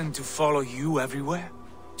destined to follow you everywhere?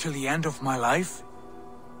 Till the end of my life?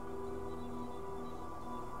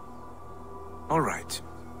 All right.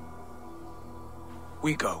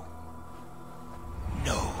 We go.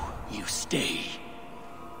 No, you stay.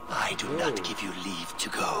 I do not give you leave to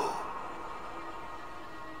go.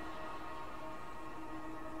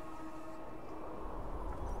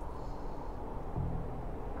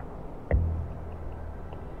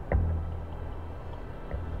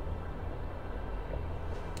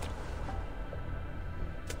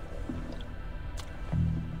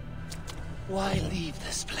 Why leave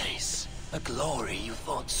this place? A glory you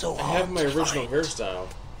fought so hard I have my to original find. hairstyle.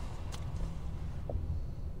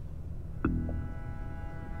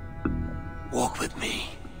 Walk with me.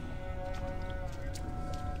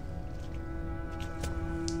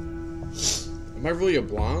 Am I really a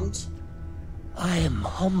blonde? I am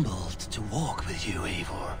humbled to walk with you,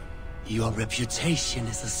 Eivor. Your reputation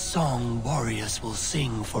is a song warriors will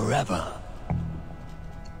sing forever.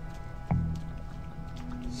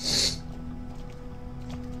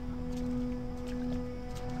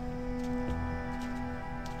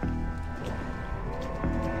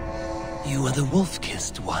 You are the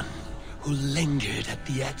wolf-kissed one, who lingered at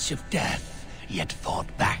the edge of death, yet fought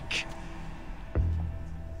back.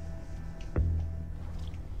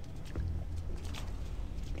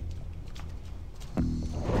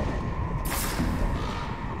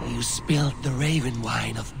 You spilled the raven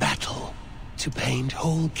wine of battle to paint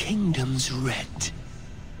whole kingdoms red.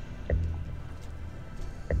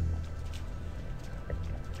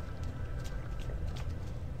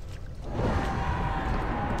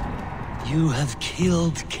 You have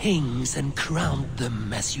killed kings and crowned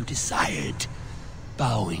them as you desired,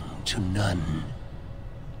 bowing to none.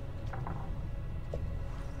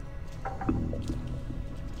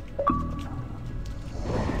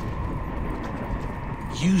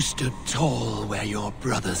 You stood tall where your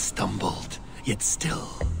brother stumbled, yet still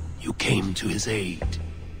you came to his aid.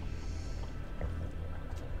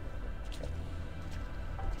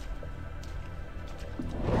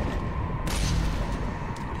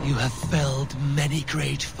 You have felled many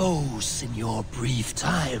great foes in your brief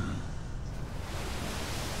time.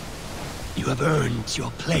 You have earned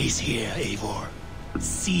your place here, Eivor.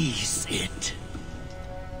 Seize it.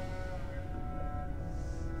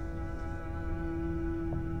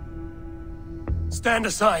 Stand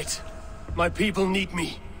aside. My people need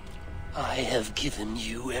me. I have given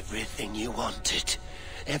you everything you wanted.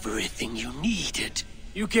 Everything you needed.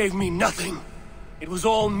 You gave me nothing. It was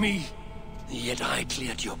all me. Yet I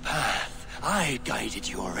cleared your path. I guided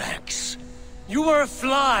your axe. You were a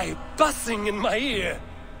fly buzzing in my ear.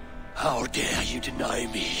 How dare you deny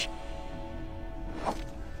me?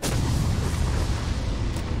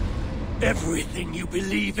 Everything you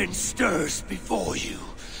believe in stirs before you,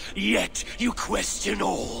 yet you question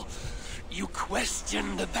all. You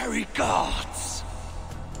question the very gods.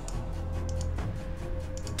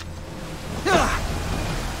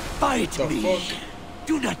 Fight me!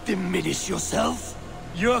 Do not diminish yourself!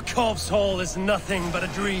 Your corpse hall is nothing but a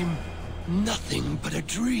dream. Nothing but a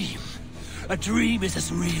dream. A dream is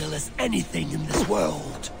as real as anything in this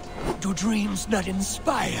world. Do dreams not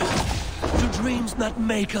inspire? Do dreams not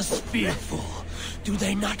make us fearful? Do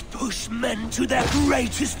they not push men to their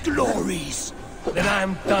greatest glories? Then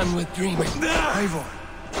I'm done with dreaming. Eivor,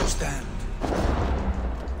 stand.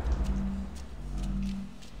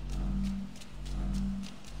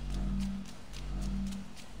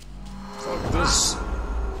 Fuck this.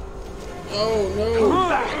 Oh no!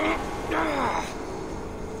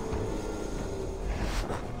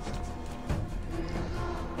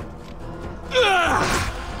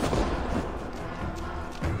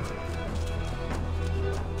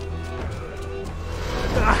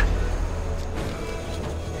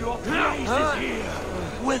 Your place is here,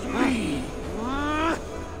 with me.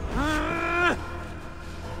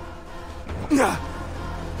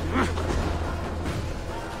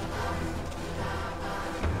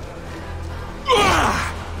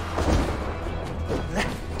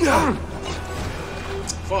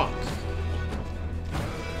 Fuck.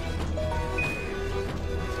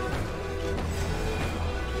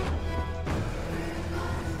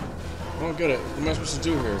 I don't get it. What am I supposed to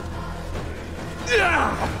do here?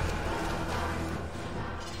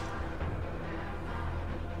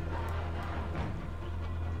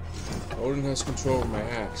 Odin has control of my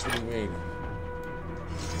axe. What do you mean?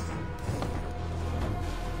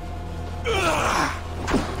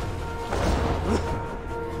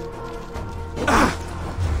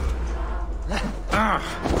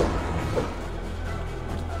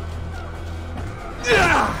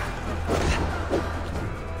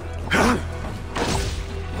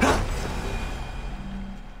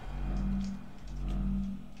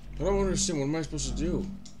 I don't understand. What am I supposed to do?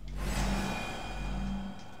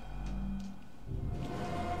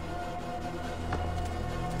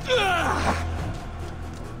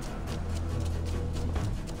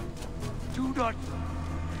 Do not...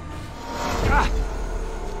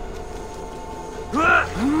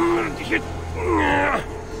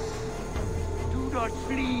 Do not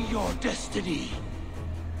flee your destiny.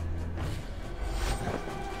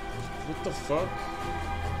 What the fuck?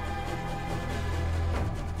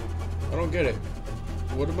 I don't get it.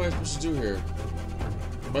 What am I supposed to do here?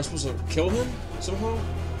 Am I supposed to kill him somehow?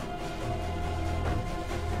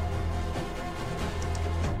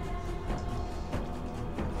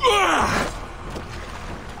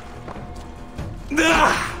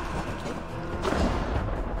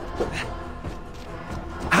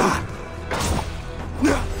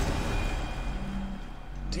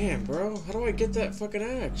 Damn, bro. How do I get that fucking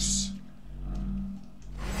axe?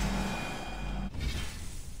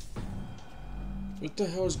 What the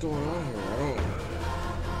hell is going on here? I don't...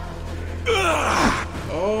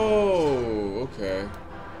 Oh, okay.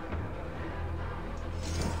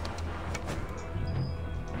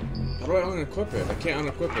 How do I unequip it? I can't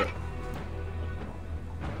unequip it.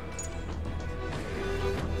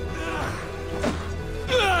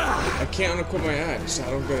 I can't unequip my axe. I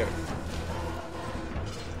don't get it.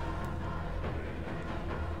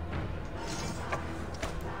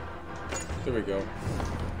 There we go.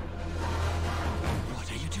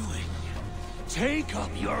 What are you doing? Take up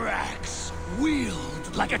your axe.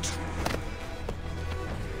 Wield like a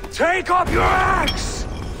Take up your axe!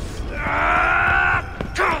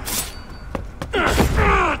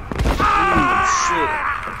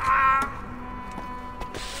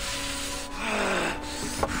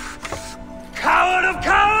 Coward of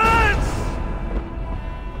cowards!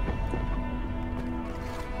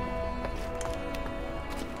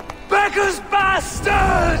 Becker's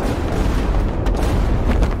bastard!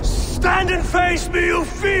 Stand and face me, you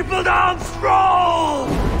feeble-down thrall!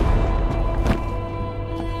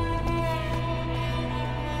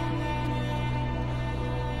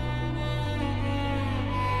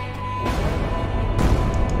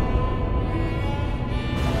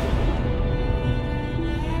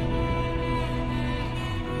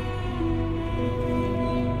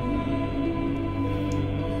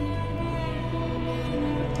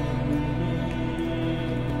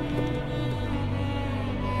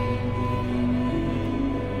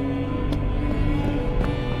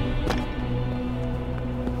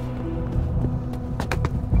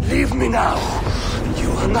 Leave me now.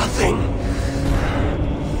 You are nothing.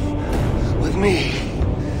 With me,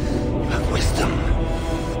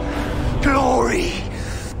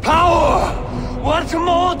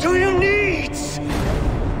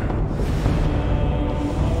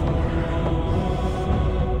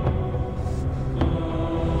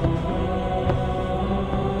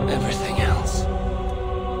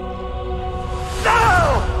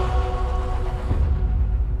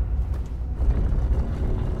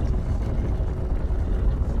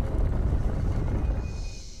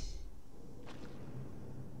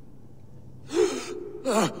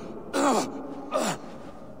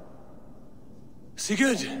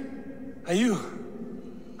 Sigurd, are you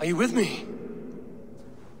with me?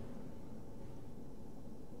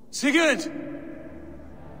 Sigurd!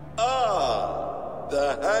 Ah,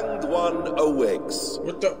 the hanged one awakes.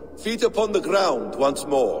 What the? Feet upon the ground once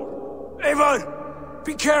more. Eivor!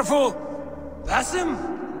 Be careful! Basim?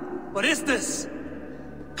 What is this?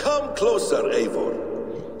 Come closer, Eivor.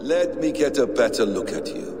 Let me get a better look at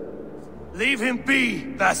you. Leave him be,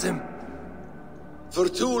 Basim. For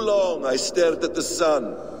too long I stared at the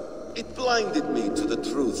sun. It blinded me to the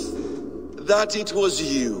truth. That it was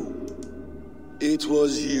you. It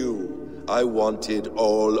was you I wanted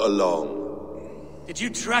all along. Did you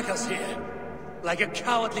track us here? Like a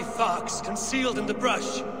cowardly fox concealed in the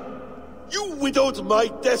brush? You widowed my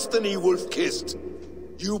destiny, wolf-kissed.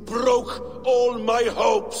 You broke all my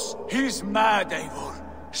hopes. He's mad, Eivor.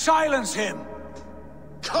 Silence him!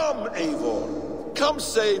 Come, Eivor. Come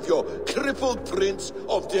save your crippled prince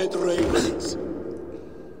of dead ravens.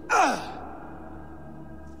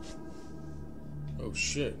 Oh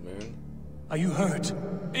shit, man. Are you hurt?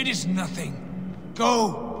 It is nothing.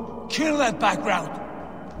 Go! Kill that background!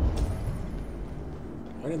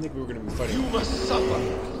 I didn't think we were gonna be fighting. You must suffer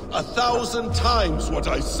 1,000 times what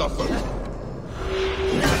I suffered.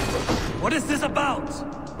 What is this about?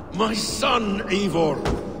 My son, Eivor.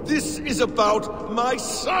 This is about my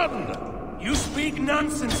son. You speak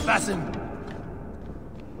nonsense, Basim.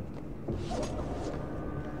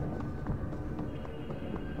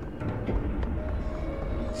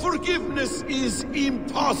 Forgiveness is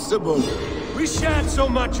impossible. We shared so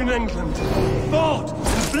much in England. Fought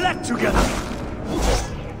and bled together.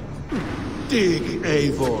 Dig,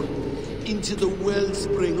 Eivor, into the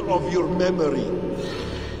wellspring of your memory.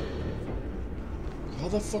 How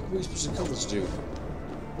the fuck are we supposed to kill this dude?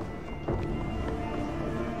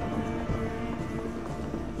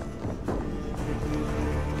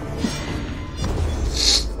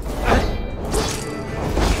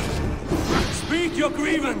 Speak your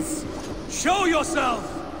grievance. Show yourself.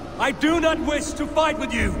 I do not wish to fight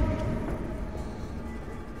with you.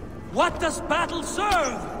 What does battle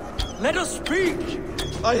serve? Let us speak.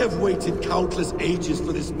 I have waited countless ages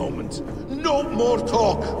for this moment. No more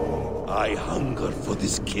talk. I hunger for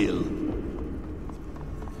this kill.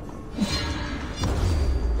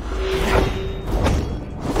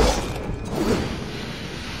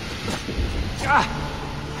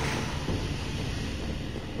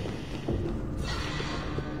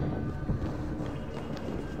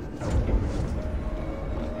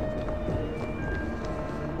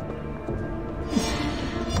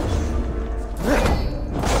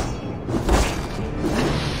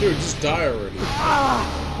 Dude, just die already.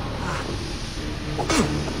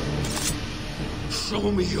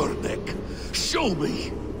 Show me your neck. Show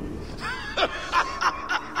me.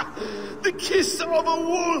 The kiss of a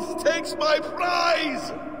wolf takes my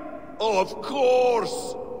prize. Of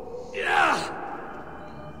course. Yeah.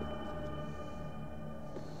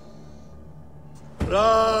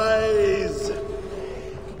 Rise.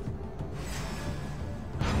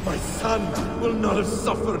 My son will not have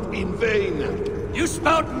suffered in vain. You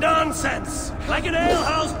spout nonsense, like an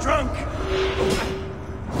alehouse drunk.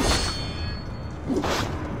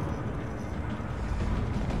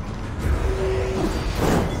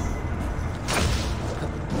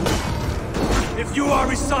 If you are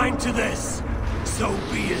resigned to this, so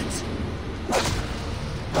be it.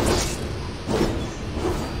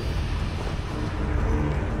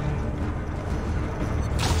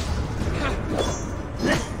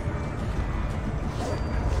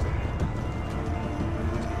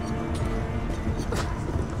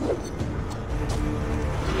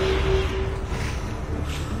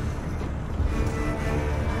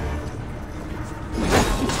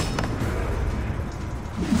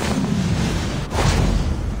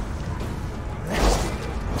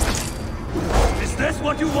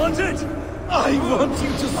 What you wanted? I want you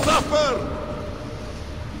to suffer!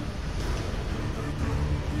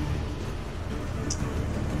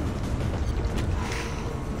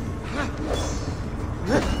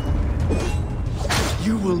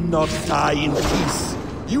 You will not die in peace.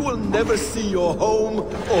 You will never see your home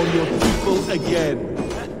or your people again.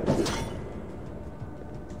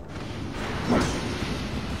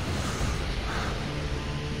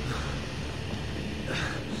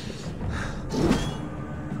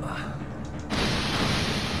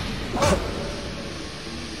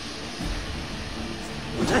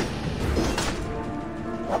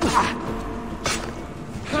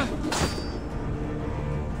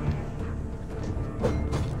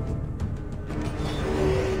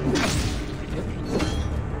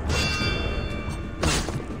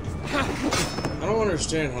 I don't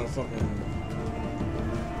understand how to fucking...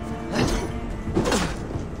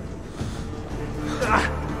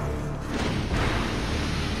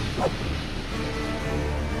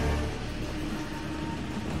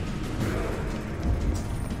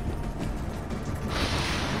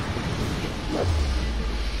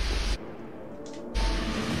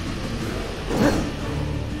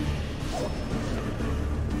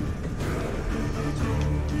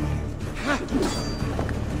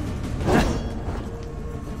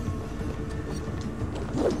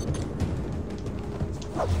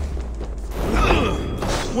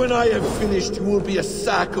 When I have finished, you will be a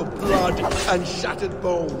sack of blood and shattered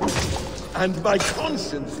bones, and my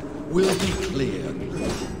conscience will be clear.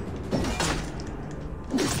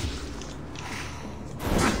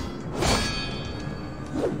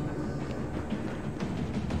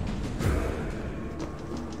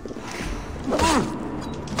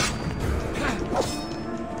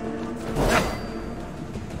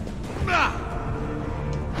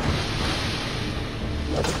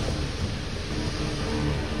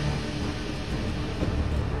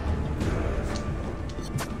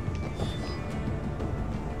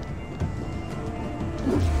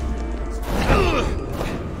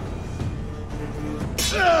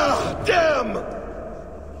 Damn!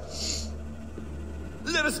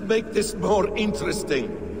 Let us make this more interesting.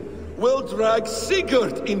 We'll drag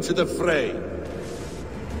Sigurd into the fray.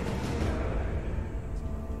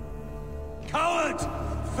 Coward!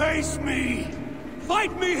 Face me!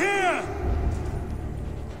 Fight me here!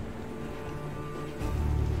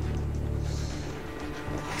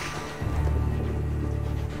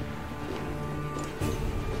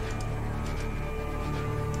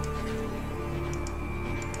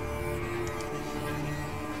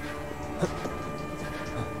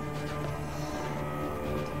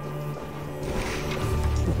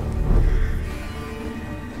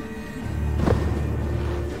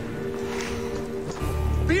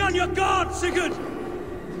 Be on your guard, Sigurd!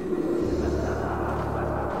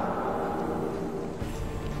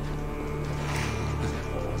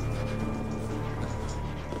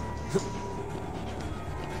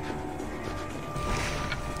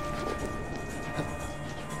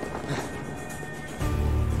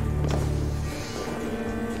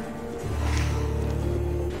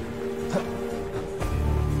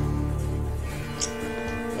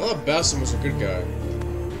 I thought Basim was a good guy.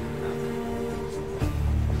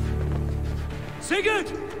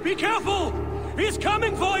 Sigurd! Be careful! He's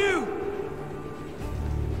coming for you!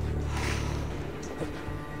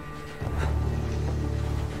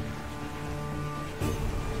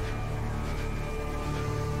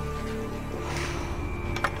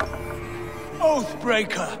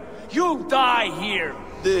 Oathbreaker! You'll die here!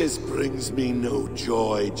 This brings me no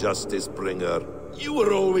joy, Justice Bringer. You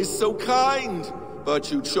were always so kind,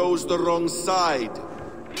 but you chose the wrong side.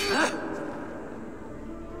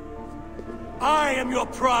 I am your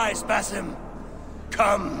prize, Basim.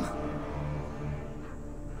 Come.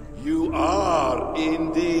 You are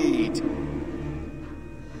indeed.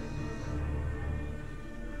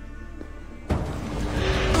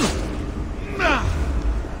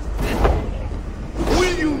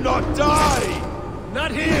 Will you not die?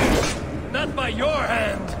 Not here! Not by your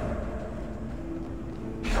hand!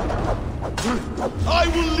 I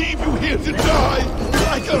will leave you here to die,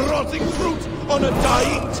 like a rotting fruit on a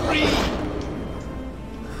dying tree!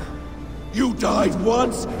 You died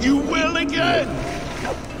once, you will again!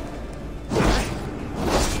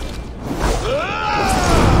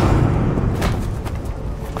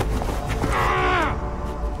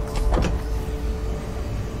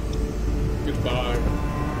 Goodbye.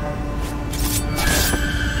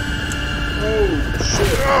 Oh,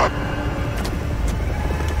 shit.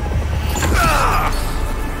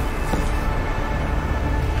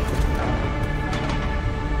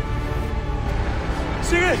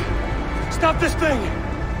 Sigurd! Stop this thing!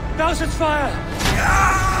 Douse its fire!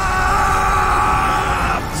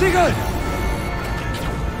 Sigurd!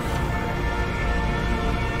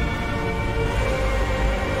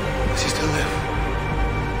 Does he still live?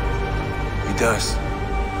 He does.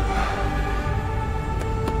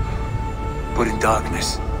 But in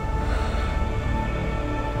darkness.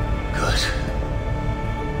 Good.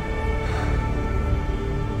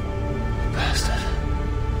 You bastard.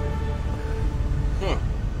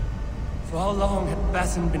 For how long had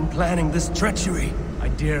Basim been planning this treachery? I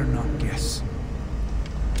dare not guess.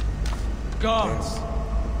 Guards!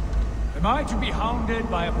 Am I to be hounded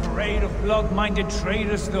by a parade of blood-minded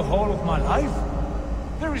traitors the whole of my life?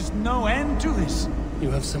 There is no end to this.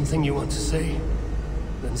 You have something you want to say?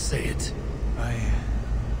 Then say it.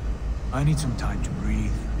 I need some time to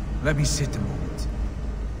breathe. Let me sit a moment.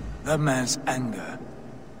 That man's anger,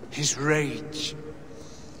 his rage,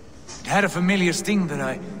 it had a familiar sting that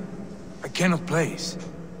I cannot place.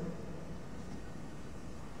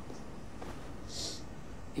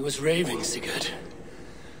 He was raving, Sigurd.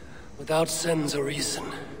 Without sense or reason.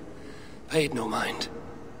 Paid no mind.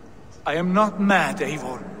 I am not mad,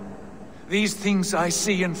 Eivor. These things I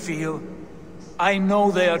see and feel, I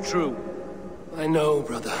know they are true. I know,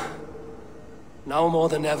 brother. Now more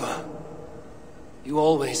than ever. You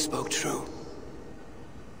always spoke true.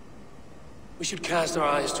 We should cast our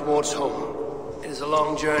eyes towards home. It is a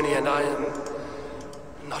long journey and I am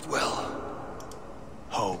not well.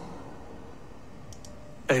 Home.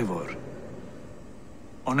 Eivor,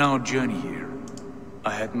 on our journey here,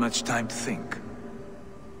 I had much time to think.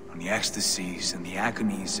 On the ecstasies and the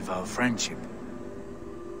agonies of our friendship.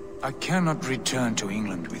 I cannot return to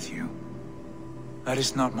England with you. That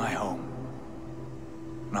is not my home.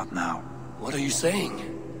 Not now. What are you saying?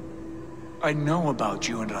 I know about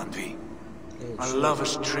you and Randvi. Our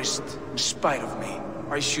lovers tryst, in spite of me.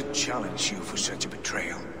 I should challenge you for such a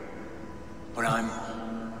betrayal. But I'm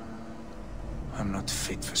not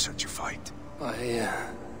fit for such a fight. I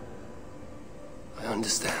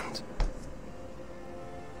understand.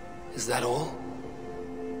 Is that all?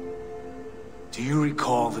 Do you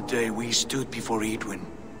recall the day we stood before Edwin,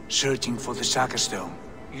 searching for the Saga Stone?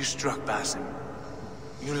 You struck Basim.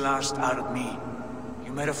 You lashed out at me.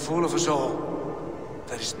 You made a fool of us all.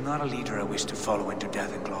 That is not a leader I wish to follow into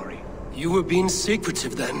death and glory. You were being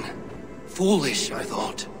secretive then. Foolish, I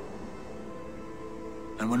thought.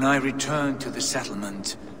 And when I returned to the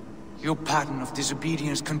settlement, your pattern of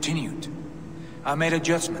disobedience continued. I made a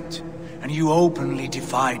judgment, and you openly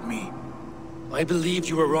defied me. I believed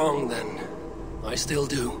you were wrong then. I still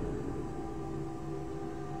do.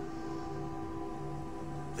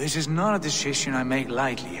 This is not a decision I make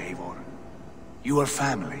lightly, Eivor. You are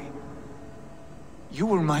family. You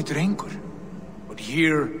were my drengur. But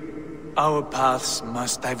here, our paths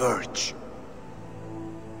must diverge.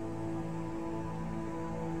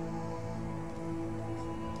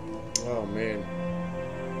 Oh, man.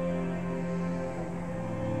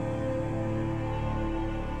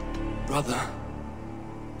 Brother,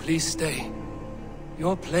 please stay.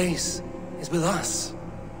 Your place is with us,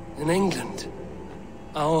 in England.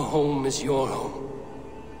 Our home is your home.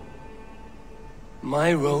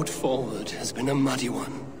 My road forward has been a muddy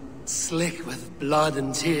one, slick with blood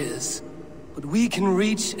and tears. But we can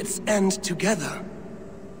reach its end together.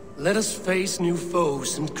 Let us face new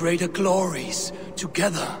foes and greater glories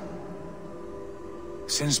together.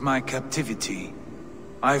 Since my captivity,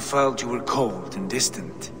 I felt you were cold and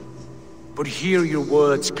distant. But here your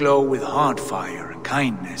words glow with heart fire and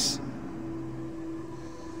kindness.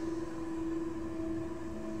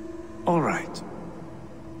 All right.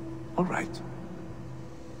 All right.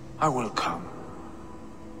 I will come.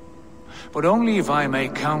 But only if I may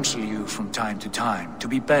counsel you from time to time to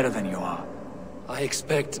be better than you are. I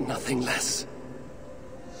expect nothing less.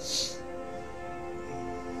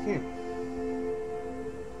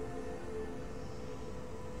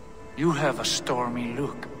 You have a stormy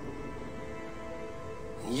look.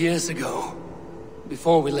 Years ago,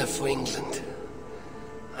 before we left for England,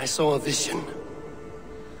 I saw a vision.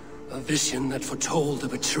 A vision that foretold a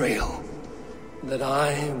betrayal. That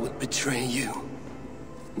I would betray you.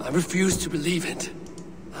 I refused to believe it.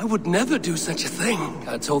 I would never do such a thing,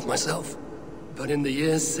 I told myself. But in the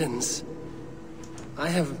years since, I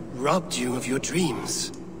have robbed you of your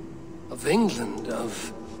dreams. Of England,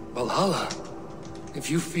 of Valhalla. If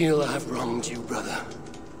you feel I have wronged you, brother,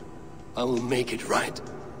 I will make it right.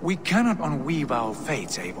 We cannot unweave our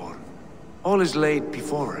fates, Eivor. All is laid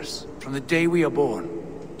before us, from the day we are born.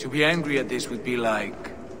 To be angry at this would be like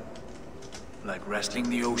wrestling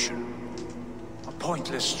the ocean. A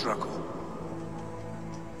pointless struggle.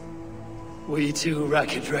 We two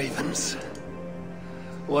ragged ravens.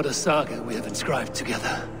 What a saga we have inscribed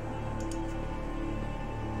together.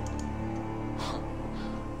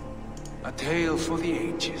 A tale for the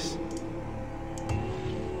ages.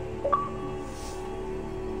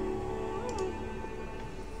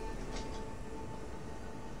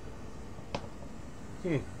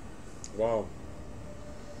 Wow.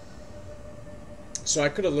 So I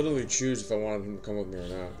could have literally choose if I wanted him to come with me or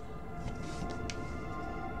not.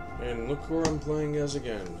 And look who I'm playing as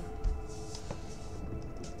again.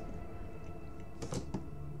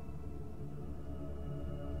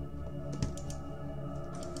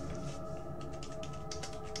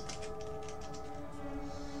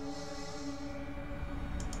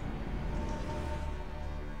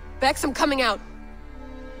 Bex, I'm coming out.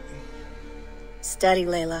 Steady,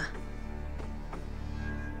 Layla.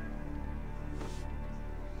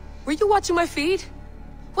 Were you watching my feed?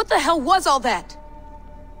 What the hell was all that?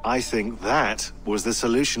 I think that was the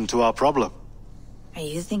solution to our problem. Are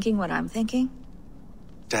you thinking what I'm thinking?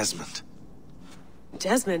 Desmond.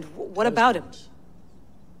 Desmond? What about him?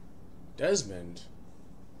 Desmond?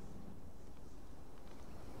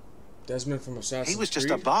 Desmond from Assassin's Creed? He was just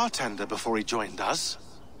a bartender before he joined us.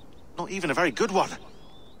 Not even a very good one.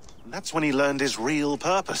 And that's when he learned his real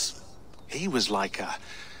purpose. He was like a...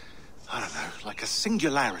 I don't know, like a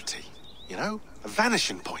singularity. You know? A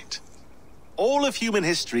vanishing point. All of human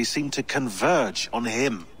history seemed to converge on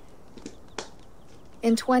him.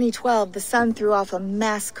 In 2012, the sun threw off a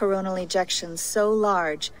mass coronal ejection so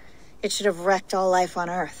large, it should have wrecked all life on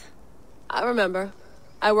Earth. I remember.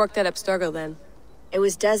 I worked at Abstergo then. It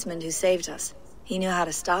was Desmond who saved us. He knew how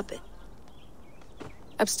to stop it.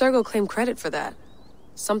 Abstergo claimed credit for that.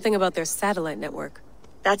 Something about their satellite network.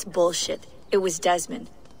 That's bullshit. It was Desmond.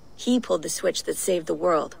 He pulled the switch that saved the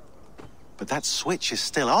world. But that switch is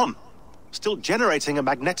still on. Still generating a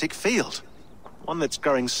magnetic field. One that's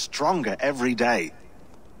growing stronger every day.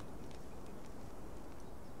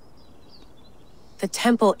 The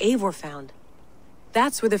temple Eivor found.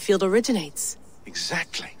 That's where the field originates.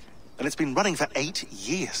 Exactly. And it's been running for 8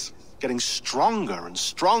 years. Getting stronger and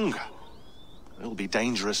stronger. It'll be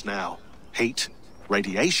dangerous now. Heat,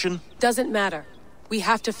 radiation. Doesn't matter. We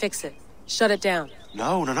have to fix it. Shut it down.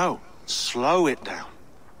 No. Slow it down.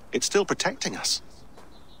 It's still protecting us.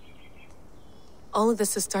 All of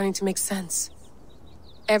this is starting to make sense.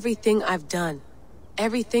 Everything I've done,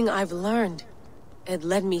 everything I've learned, it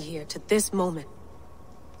led me here to this moment.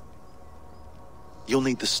 You'll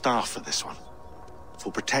need the staff for this one.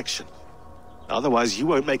 For protection. Otherwise, you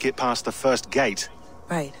won't make it past the first gate.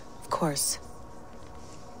 Right, of course.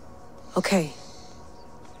 Okay.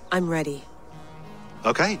 I'm ready.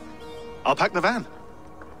 Okay. I'll pack the van.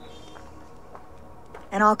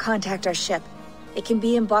 And I'll contact our ship. It can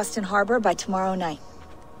be in Boston Harbor by tomorrow night.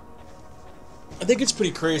 I think it's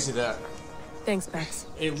pretty crazy that... Thanks, Max.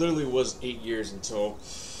 It literally was 8 years until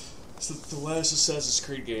the last Assassin's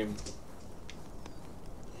Creed game.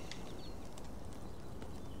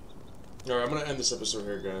 Alright, I'm gonna end this episode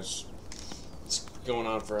here, guys. It's going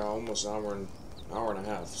on for almost an hour and a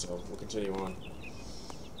half, so we'll continue on.